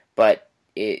 But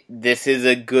this is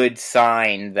a good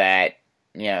sign that,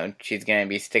 she's going to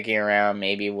be sticking around.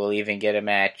 Maybe we'll even get a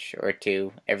match or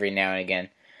two every now and again.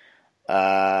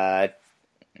 I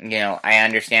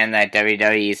understand that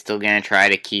WWE is still going to try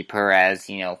to keep her as,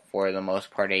 for the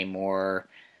most part, a more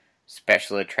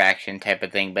special attraction type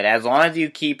of thing. But as long as you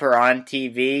keep her on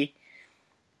TV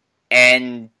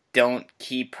and don't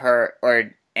keep her,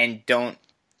 and don't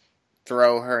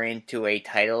throw her into a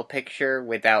title picture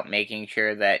without making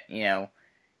sure that,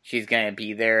 she's going to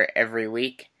be there every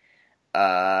week,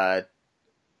 then,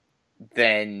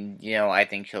 I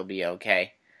think she'll be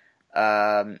okay.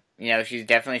 She's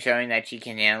definitely showing that she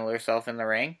can handle herself in the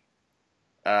ring.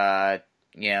 I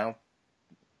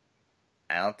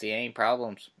don't see any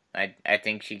problems. I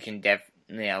think she can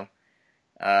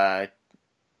I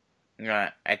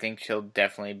think she'll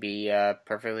definitely be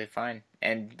perfectly fine.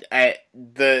 And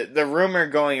the rumor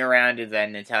going around is that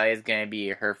Natalya's going to be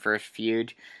her first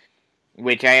feud,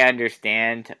 which I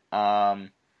understand. But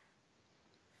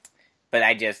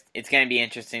it's going to be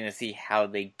interesting to see how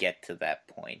they get to that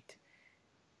point.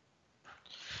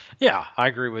 Yeah, I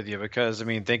agree with you because,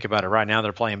 think about it. Right now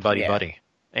they're playing buddy-buddy.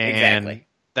 And exactly.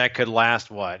 That could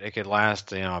last what? It could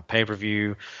last, a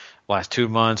pay-per-view, last 2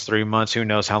 months, 3 months. Who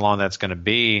knows how long that's going to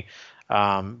be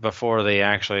before they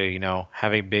actually,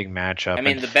 have a big matchup. I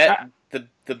mean,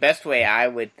 the best way I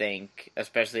would think,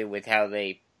 especially with how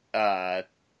they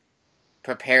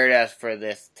prepared us for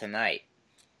this tonight,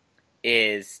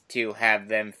 is to have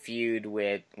them feud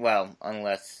with,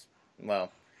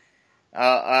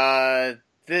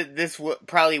 this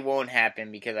probably won't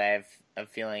happen because I have a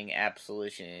feeling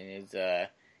Absolution is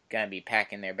going to be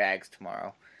packing their bags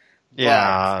tomorrow.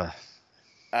 Yeah.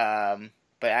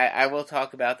 But I will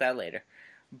talk about that later.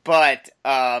 But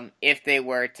if they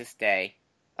were to stay,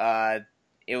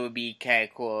 it would be kind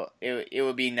of cool. It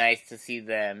would be nice to see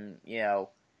them,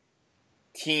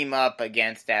 team up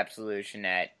against Absolution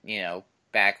at,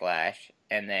 Backlash,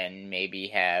 and then maybe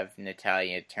have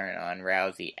Natalya turn on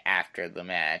Rousey after the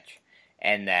match,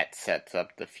 and that sets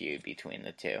up the feud between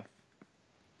the two.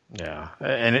 Yeah,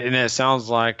 and it sounds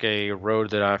like a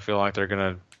road that I feel like they're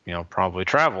going to, probably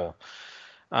travel.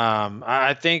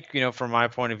 I think, from my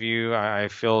point of view, I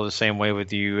feel the same way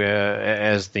with you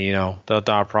as the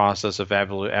thought process of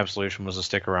Absolution was to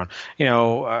stick around.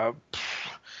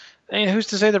 Who's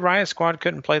to say the Riot Squad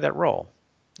couldn't play that role?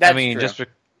 That's true.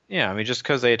 Just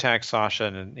because they attacked Sasha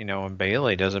and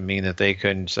Bayley doesn't mean that they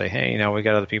couldn't say, hey, we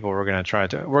got other people we're going to try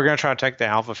to take the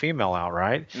alpha female out,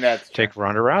 right? That's true. Take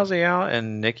Ronda Rousey out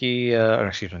and Nikki.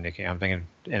 Nikki. I'm thinking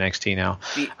NXT now.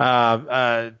 You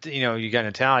got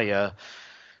Natalya.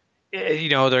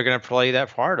 They're going to play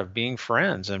that part of being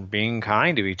friends and being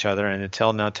kind to each other, and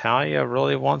until Natalya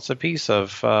really wants a piece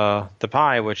of the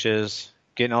pie, which is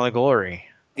getting all the glory.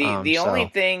 The only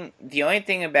thing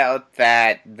about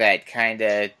that kind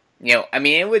of,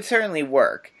 it would certainly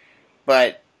work,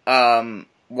 but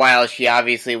while she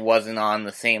obviously wasn't on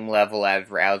the same level as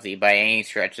Rousey by any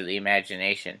stretch of the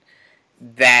imagination,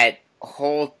 that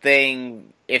whole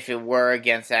thing, if it were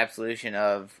against Absolution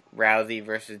of Rousey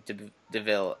versus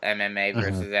DeVille, MMA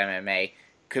versus MMA,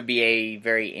 could be a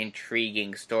very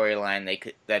intriguing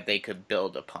storyline that they could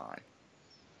build upon.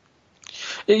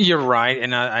 You're right,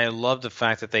 and I love the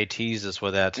fact that they teased us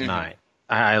with that tonight.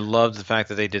 I love the fact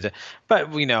that they did it, but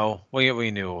we knew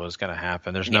it was going to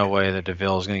happen. There's no way that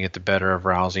DeVille is going to get the better of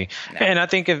Rousey, and I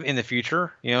think in the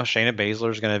future, Shayna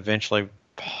Baszler is going to eventually,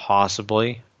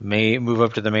 possibly, may move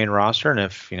up to the main roster, and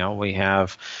if we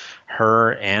have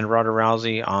her and Ronda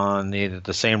Rousey on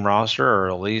the same roster or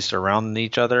at least around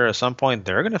each other at some point,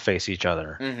 they're going to face each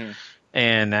other,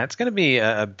 and that's going to be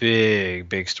a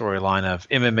big storyline of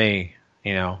MMA.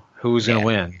 Who's going to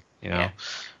win,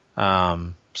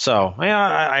 So,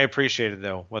 I appreciated,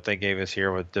 though, what they gave us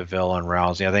here with DeVille and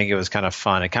Rousey. I think it was kind of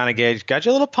fun. It kind of got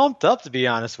you a little pumped up, to be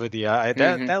honest with you.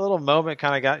 That little moment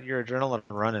kind of got your adrenaline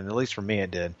running. At least for me, it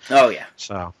did. Oh, yeah.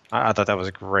 So, I thought that was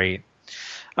great.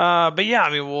 But yeah,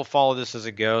 I mean, we'll follow this as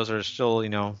it goes. There's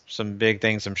still, some big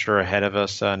things I'm sure ahead of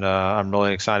us, and I'm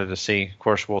really excited to see. Of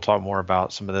course, we'll talk more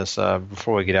about some of this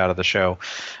before we get out of the show.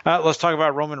 Let's talk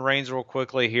about Roman Reigns real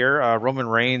quickly here. Roman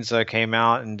Reigns came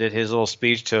out and did his little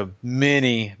speech to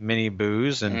many, many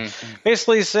boos, and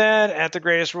basically said at the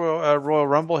Greatest Royal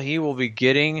Rumble he will be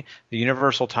getting the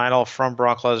Universal title from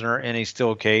Brock Lesnar in a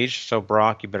steel cage. So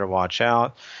Brock, you better watch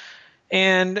out.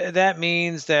 And that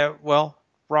means that, well,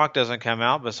 Brock doesn't come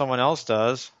out, but someone else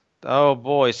does. Oh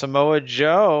boy, Samoa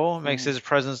Joe makes his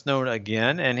presence known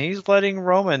again, and he's letting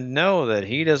Roman know that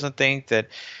he doesn't think that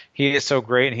he is so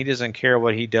great, and he doesn't care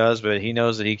what he does, but he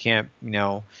knows that he can't,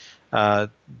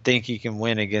 think he can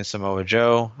win against Samoa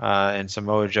Joe. And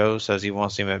Samoa Joe says he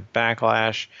wants him at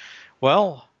Backlash.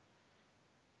 Well,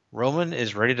 Roman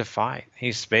is ready to fight.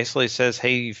 He basically says,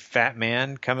 "Hey, fat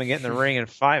man, come and get in the ring and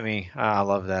fight me." I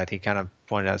love that. He kind of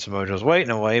pointed out Samoa Joe's weight in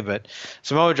a way, but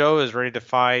Samoa Joe is ready to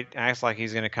fight, acts like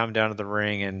he's going to come down to the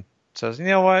ring and says, "You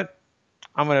know what?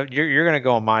 You're going to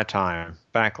go on my time.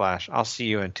 Backlash. I'll see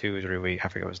you in 2 or 3 weeks." I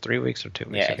forget, it was 3 weeks or 2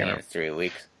 weeks. Yeah, I think it's 3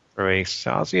 weeks. 3 weeks.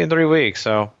 So I'll see you in 3 weeks.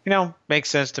 So, makes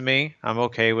sense to me. I'm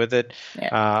okay with it.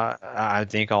 Yeah. I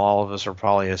think all of us are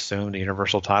probably assumed the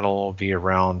Universal title will be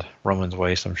around Roman's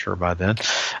waist, I'm sure, by then.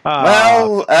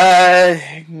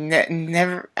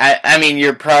 Never. I mean,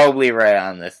 you're probably right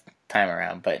on this time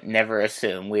around, but never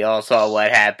assume. We all saw what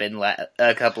happened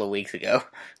a couple of weeks ago.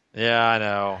 Yeah, I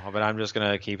know, but I'm just going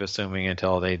to keep assuming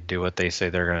until they do what they say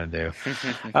they're going to do.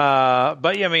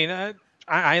 But, yeah, I mean...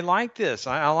 I like this.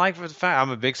 I like the fact I'm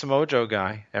a big Samoa Joe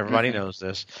guy. Everybody knows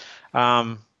this.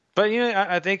 But,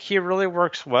 I think he really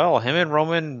works well. Him and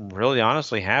Roman really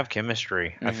honestly have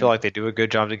chemistry. I feel like they do a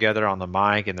good job together on the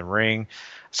mic, in the ring.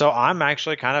 So I'm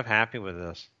actually kind of happy with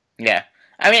this. Yeah.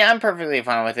 I mean, I'm perfectly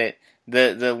fine with it.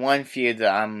 The one feud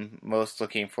that I'm most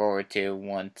looking forward to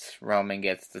once Roman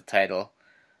gets the title,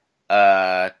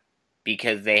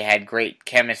 because they had great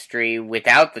chemistry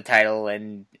without the title,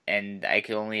 and I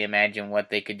can only imagine what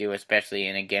they could do, especially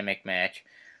in a gimmick match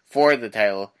for the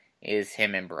title, is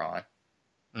him and Braun.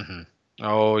 Mm-hmm.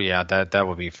 Oh, yeah, that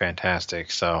would be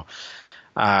fantastic. So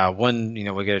when,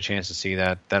 we get a chance to see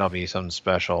that, that'll be something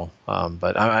special.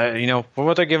 But, for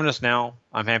what they're giving us now,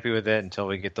 I'm happy with it until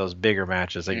we get those bigger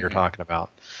matches that you're talking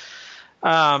about.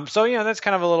 So, that's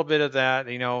kind of a little bit of that,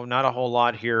 not a whole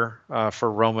lot here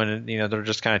for Roman. They're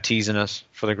just kind of teasing us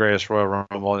for the Greatest Royal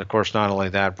Rumble. And, of course, not only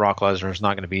that, Brock Lesnar is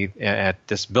not going to be at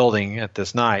this building at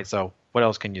this night. So what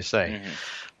else can you say?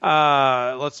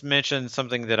 Let's mention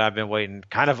something that I've been waiting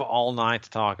kind of all night to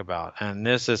talk about. And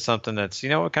this is something that's,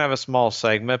 kind of a small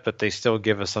segment, but they still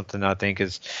give us something I think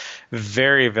is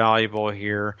very valuable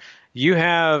here. You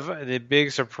have the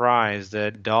big surprise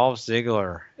that Dolph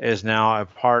Ziggler is now a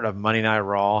part of Monday Night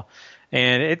Raw.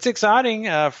 And it's exciting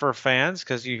for fans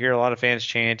because you hear a lot of fans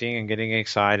chanting and getting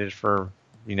excited for,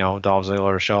 Dolph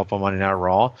Ziggler to show up on Monday Night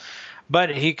Raw. But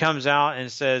he comes out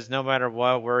and says no matter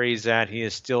what, where he's at, he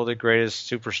is still the greatest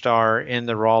superstar in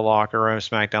the Raw locker room,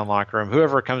 SmackDown locker room.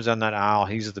 Whoever comes down that aisle,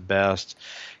 he's the best.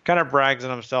 Kind of brags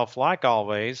on himself like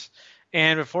always.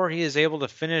 And before he is able to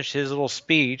finish his little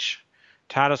speech,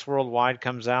 Titus Worldwide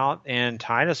comes out, and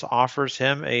Titus offers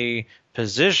him a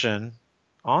position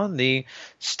on the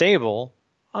stable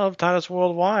of Titus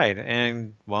Worldwide.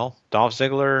 And, well, Dolph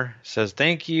Ziggler says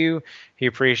thank you. He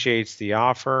appreciates the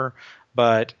offer.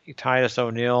 But Titus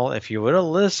O'Neil, if you would have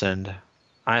listened,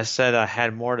 I said I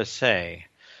had more to say.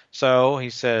 So he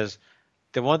says,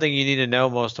 the one thing you need to know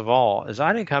most of all is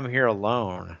I didn't come here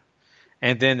alone.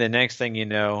 And then the next thing you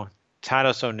know,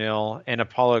 Titus O'Neil and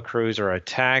Apollo Crews are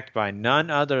attacked by none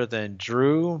other than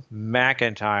Drew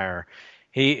McIntyre.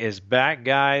 He is back,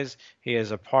 guys. He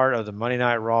is a part of the Monday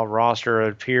Night Raw roster,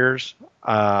 it appears.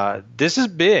 This is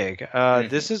big.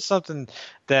 This is something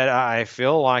that I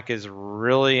feel like is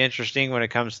really interesting when it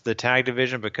comes to the tag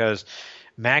division because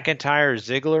McIntyre,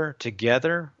 Ziggler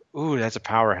together, ooh, that's a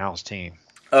powerhouse team.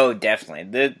 Oh,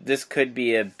 definitely. This could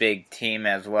be a big team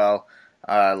as well.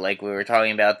 Like we were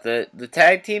talking about, the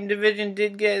tag team division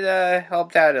did get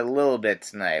helped out a little bit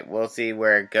tonight. We'll see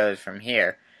where it goes from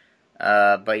here.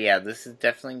 But yeah, this is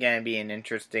definitely going to be an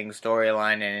interesting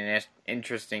storyline and an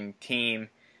interesting team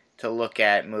to look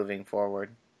at moving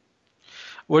forward.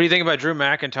 What do you think about Drew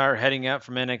McIntyre heading up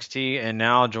from NXT and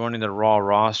now joining the Raw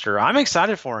roster? I'm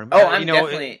excited for him. Oh, I'm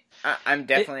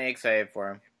definitely excited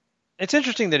for him. It's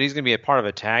interesting that he's going to be a part of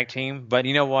a tag team, but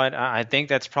you know what? I think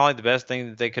that's probably the best thing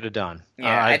that they could have done.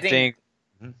 Yeah, I think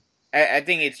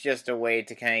it's just a way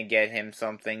to kind of get him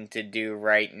something to do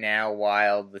right now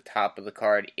while the top of the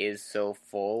card is so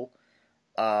full.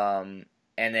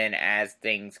 and then as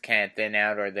things kind of thin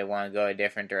out or they want to go a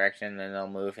different direction, then they'll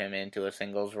move him into a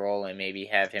singles role and maybe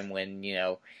have him win,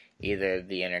 either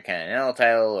the Intercontinental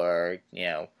title or,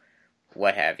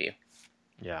 what have you.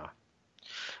 Yeah.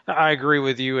 I agree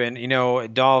with you. And,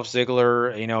 Dolph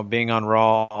Ziggler, being on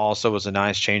Raw also was a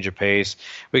nice change of pace.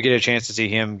 We get a chance to see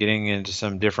him getting into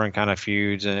some different kind of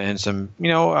feuds and some,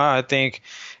 I think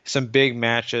some big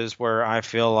matches where I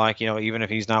feel like, even if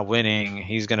he's not winning,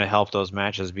 he's going to help those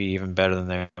matches be even better than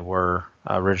they were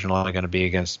originally going to be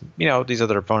against, these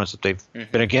other opponents that they've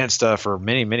been against for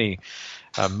many, many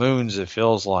moons, it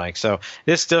feels like. So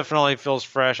this definitely feels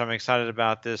fresh. I'm excited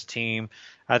about this team.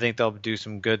 I think they'll do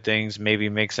some good things, maybe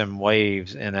make some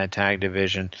waves in that tag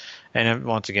division. And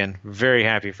once again, very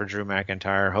happy for Drew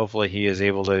McIntyre. Hopefully he is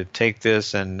able to take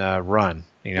this and run,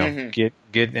 get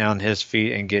on his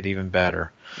feet and get even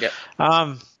better. Yep.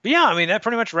 But yeah, that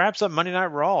pretty much wraps up Monday Night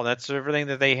Raw. That's everything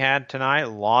that they had tonight.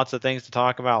 Lots of things to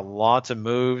talk about, lots of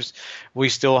moves. We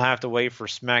still have to wait for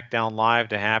SmackDown Live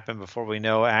to happen before we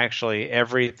know actually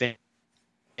everything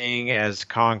as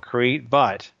concrete.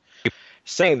 But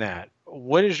saying that,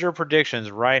 what is your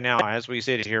predictions right now as we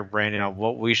sit here, Brandon, on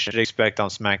what we should expect on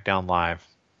SmackDown Live?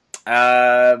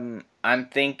 I'm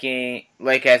thinking,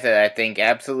 like I said, I think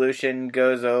Absolution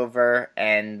goes over,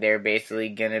 and they're basically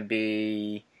going to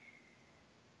be...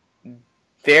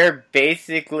 I'm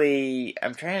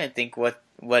trying to think what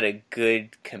a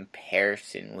good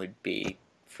comparison would be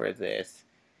for this.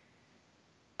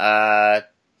 They're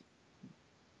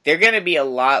going to be a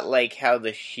lot like how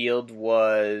the Shield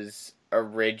was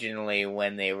originally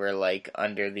when they were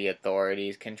under the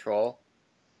Authority's control,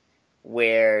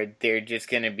 where they're just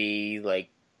going to be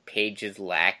Paige's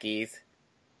lackeys,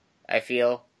 I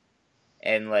feel,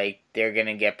 and they're going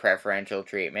to get preferential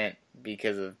treatment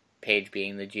because of Paige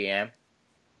being the GM.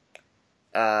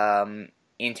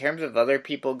 In terms of other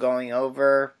people going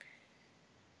over,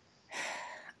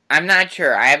 I'm not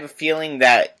sure. I have a feeling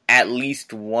that at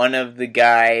least one of the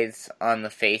guys on the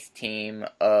face team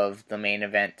of the main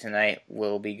event tonight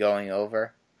will be going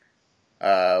over.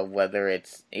 Whether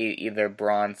it's either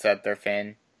Braun, Seth, or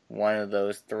Finn. One of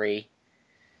those three.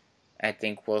 I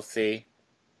think we'll see.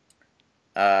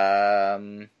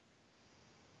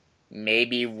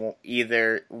 Maybe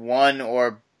either one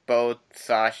or both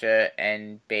Sasha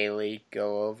and Bayley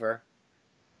go over.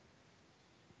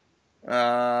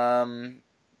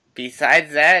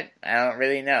 Besides that, I don't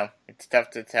really know. It's tough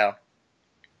to tell.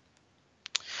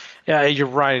 Yeah, you're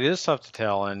right. It is tough to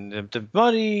tell, and the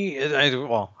muddy.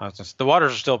 The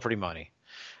waters are still pretty muddy,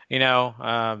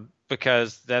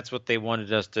 because that's what they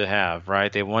wanted us to have,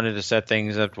 right? They wanted to set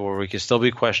things up where we could still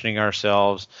be questioning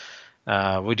ourselves.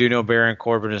 We do know Baron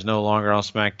Corbin is no longer on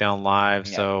SmackDown Live,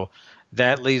 so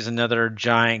that leaves another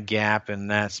giant gap in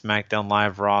that SmackDown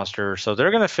Live roster. So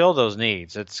they're going to fill those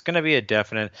needs. It's going to be a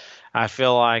definite. I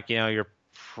feel like, you're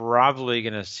probably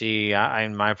going to see,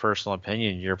 in my personal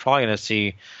opinion, you're probably going to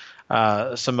see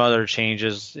some other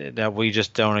changes that we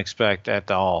just don't expect at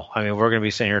all. We're going to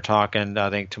be sitting here talking, I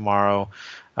think, tomorrow.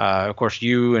 Of course,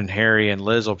 you and Harry and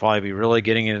Liz will probably be really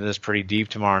getting into this pretty deep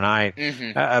tomorrow night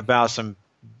about some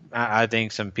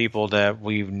people that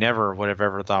we never would have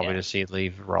ever thought we'd see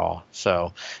leave Raw.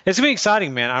 So it's going to be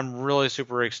exciting, man. I'm really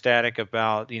super ecstatic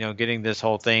about, getting this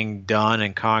whole thing done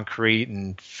and concrete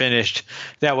and finished.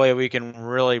 That way we can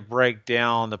really break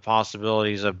down the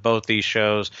possibilities of both these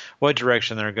shows, what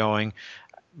direction they're going.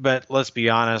 But let's be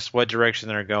honest, what direction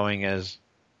they're going is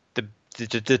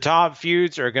the top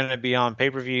feuds are going to be on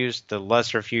pay-per-views. The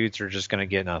lesser feuds are just going to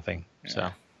get nothing.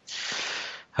 So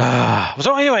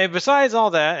anyway, besides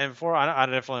all that, and I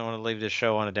definitely want to leave this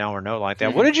show on a downward note like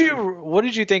that. What did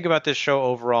you think about this show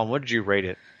overall, and what did you rate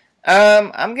it?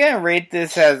 I'm gonna rate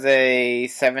this as a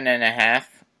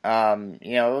 7.5.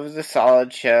 It was a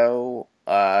solid show.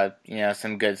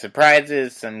 Some good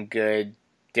surprises, some good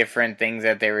different things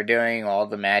that they were doing. All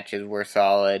the matches were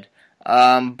solid.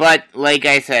 But like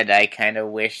I said, I kind of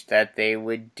wish that they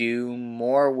would do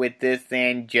more with this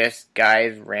than just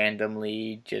guys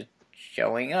randomly just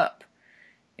showing up.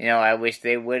 I wish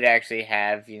they would actually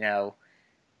have, even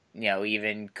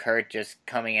Kurt just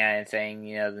coming out and saying,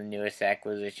 the newest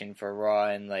acquisition for Raw,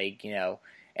 and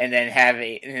and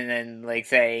then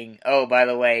saying, oh, by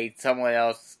the way, someone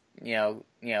else,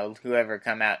 whoever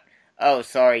come out, oh,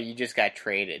 sorry, you just got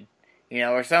traded,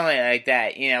 or something like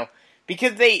that,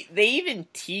 because they even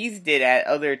teased it at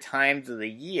other times of the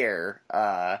year,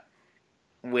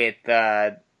 with,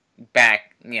 back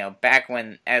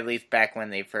when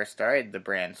they first started the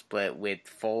brand split with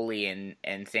Foley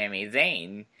and Sami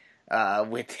Zayn,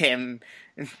 with him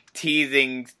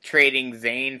trading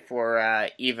Zayn for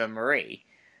Eva Marie.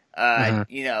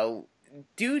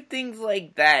 do things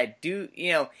like that.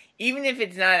 Even if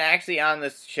it's not actually on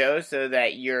the show so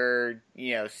that you're,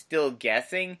 still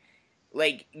guessing,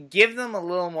 like, give them a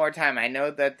little more time. I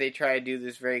know that they try to do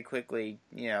this very quickly,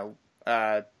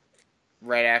 right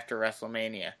after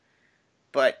WrestleMania.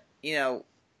 But,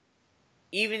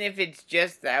 even if it's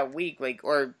just that week, like,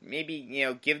 or maybe,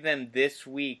 give them this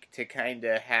week to kind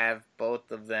of have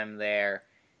both of them there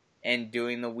and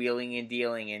doing the wheeling and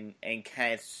dealing and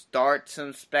kind of start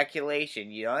some speculation.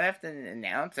 You don't have to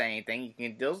announce anything.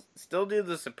 You can still do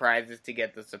the surprises to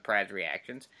get the surprise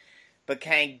reactions, but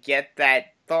kind of get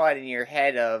that thought in your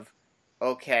head of,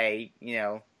 okay,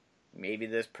 maybe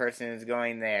this person is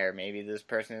going there, maybe this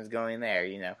person is going there,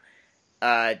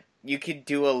 you could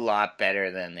do a lot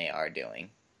better than they are doing.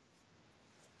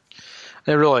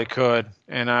 They really could,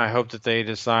 and I hope that they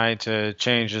decide to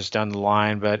change this down the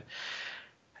line, but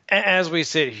as we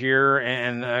sit here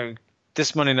and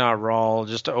this Monday Night Raw,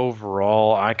 just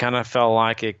overall, I kind of felt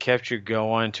like it kept you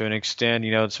going to an extent.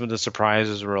 Some of the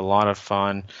surprises were a lot of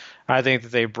fun. I think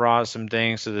that they brought some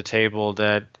things to the table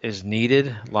that is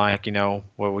needed, like,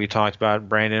 what we talked about,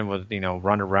 Brandon, with,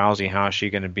 Ronda Rousey, how is she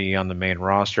going to be on the main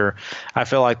roster? I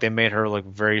feel like they made her look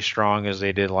very strong as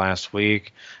they did last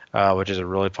week, which is a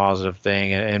really positive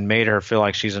thing, and made her feel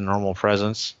like she's a normal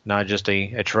presence, not just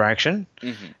a attraction.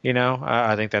 Mm-hmm.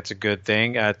 I think that's a good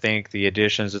thing. I think the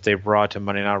additions that they brought to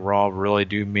Monday Night Raw really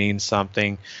do mean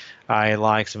something. I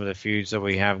like some of the feuds that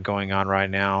we have going on right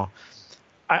now.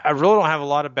 I really don't have a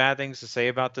lot of bad things to say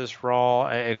about this Raw.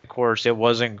 Of course, it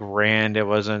wasn't grand. It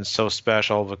wasn't so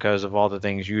special because of all the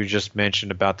things you just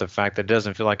mentioned about the fact that it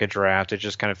doesn't feel like a draft. It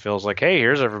just kind of feels like, hey,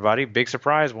 here's everybody. Big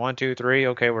surprise. 1, 2, 3.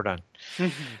 Okay, we're done.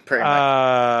 Pretty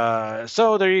much.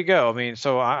 So there you go. I mean,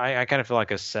 so I kind of feel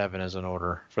like a 7 is in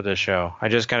order for this show. I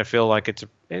just kind of feel like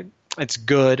it's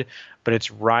good, but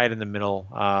it's right in the middle.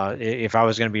 If I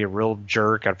was going to be a real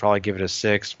jerk, I'd probably give it a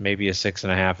 6, maybe a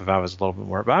 6.5 if I was a little bit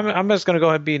more. But I'm just going to go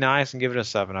ahead and be nice and give it a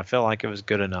 7. I felt like it was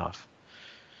good enough.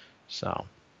 So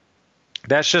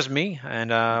that's just me,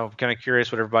 and I'm kind of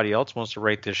curious what everybody else wants to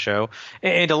rate this show.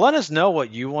 And to let us know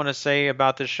what you want to say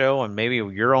about this show and maybe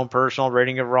your own personal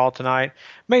rating of Raw tonight,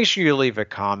 make sure you leave a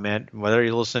comment, whether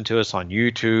you listen to us on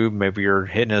YouTube, maybe you're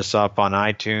hitting us up on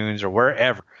iTunes or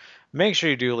wherever. Make sure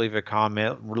you do leave a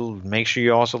comment. Make sure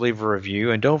you also leave a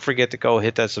review. And don't forget to go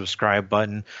hit that subscribe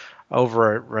button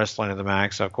over at Wrestling to the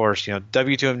Max. Of course,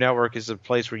 W2M Network is the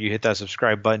place where you hit that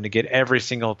subscribe button to get every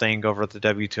single thing over at the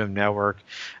W2M Network.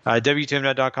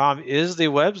 W2Mnet.com is the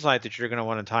website that you're going to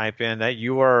want to type in. That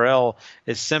URL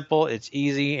is simple, it's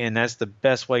easy, and that's the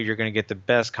best way you're going to get the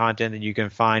best content that you can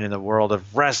find in the world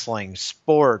of wrestling,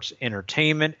 sports,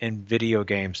 entertainment, and video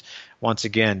games. Once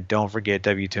again, don't forget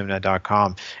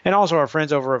W2Mnet.com. And also our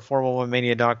friends over at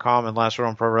 411mania.com and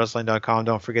LastWordOnProWrestling.com.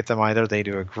 Don't forget them either. They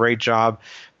do a great job.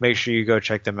 Make sure you go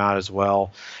check them out as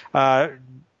well.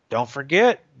 Don't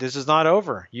forget, this is not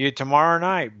over. Tomorrow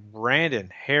night,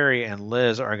 Brandon, Harry, and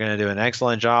Liz are going to do an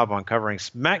excellent job on covering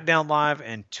SmackDown Live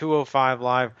and 205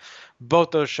 Live. Both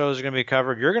those shows are going to be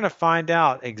covered. You're going to find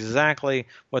out exactly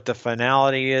what the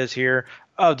finality is here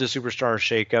of the Superstar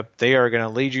Shakeup. They are going to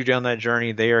lead you down that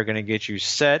journey. They are going to get you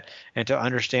set and to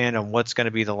understand on what's going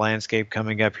to be the landscape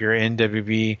coming up here in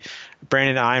WB.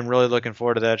 Brandon, I'm really looking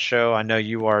forward to that show. I know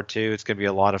you are too. It's going to be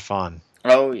a lot of fun.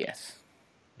 Oh, yes.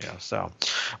 Yeah,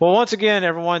 well, once again,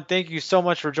 everyone, thank you so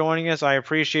much for joining us. I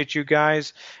appreciate you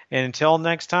guys. And until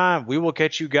next time, we will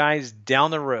catch you guys down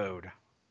the road.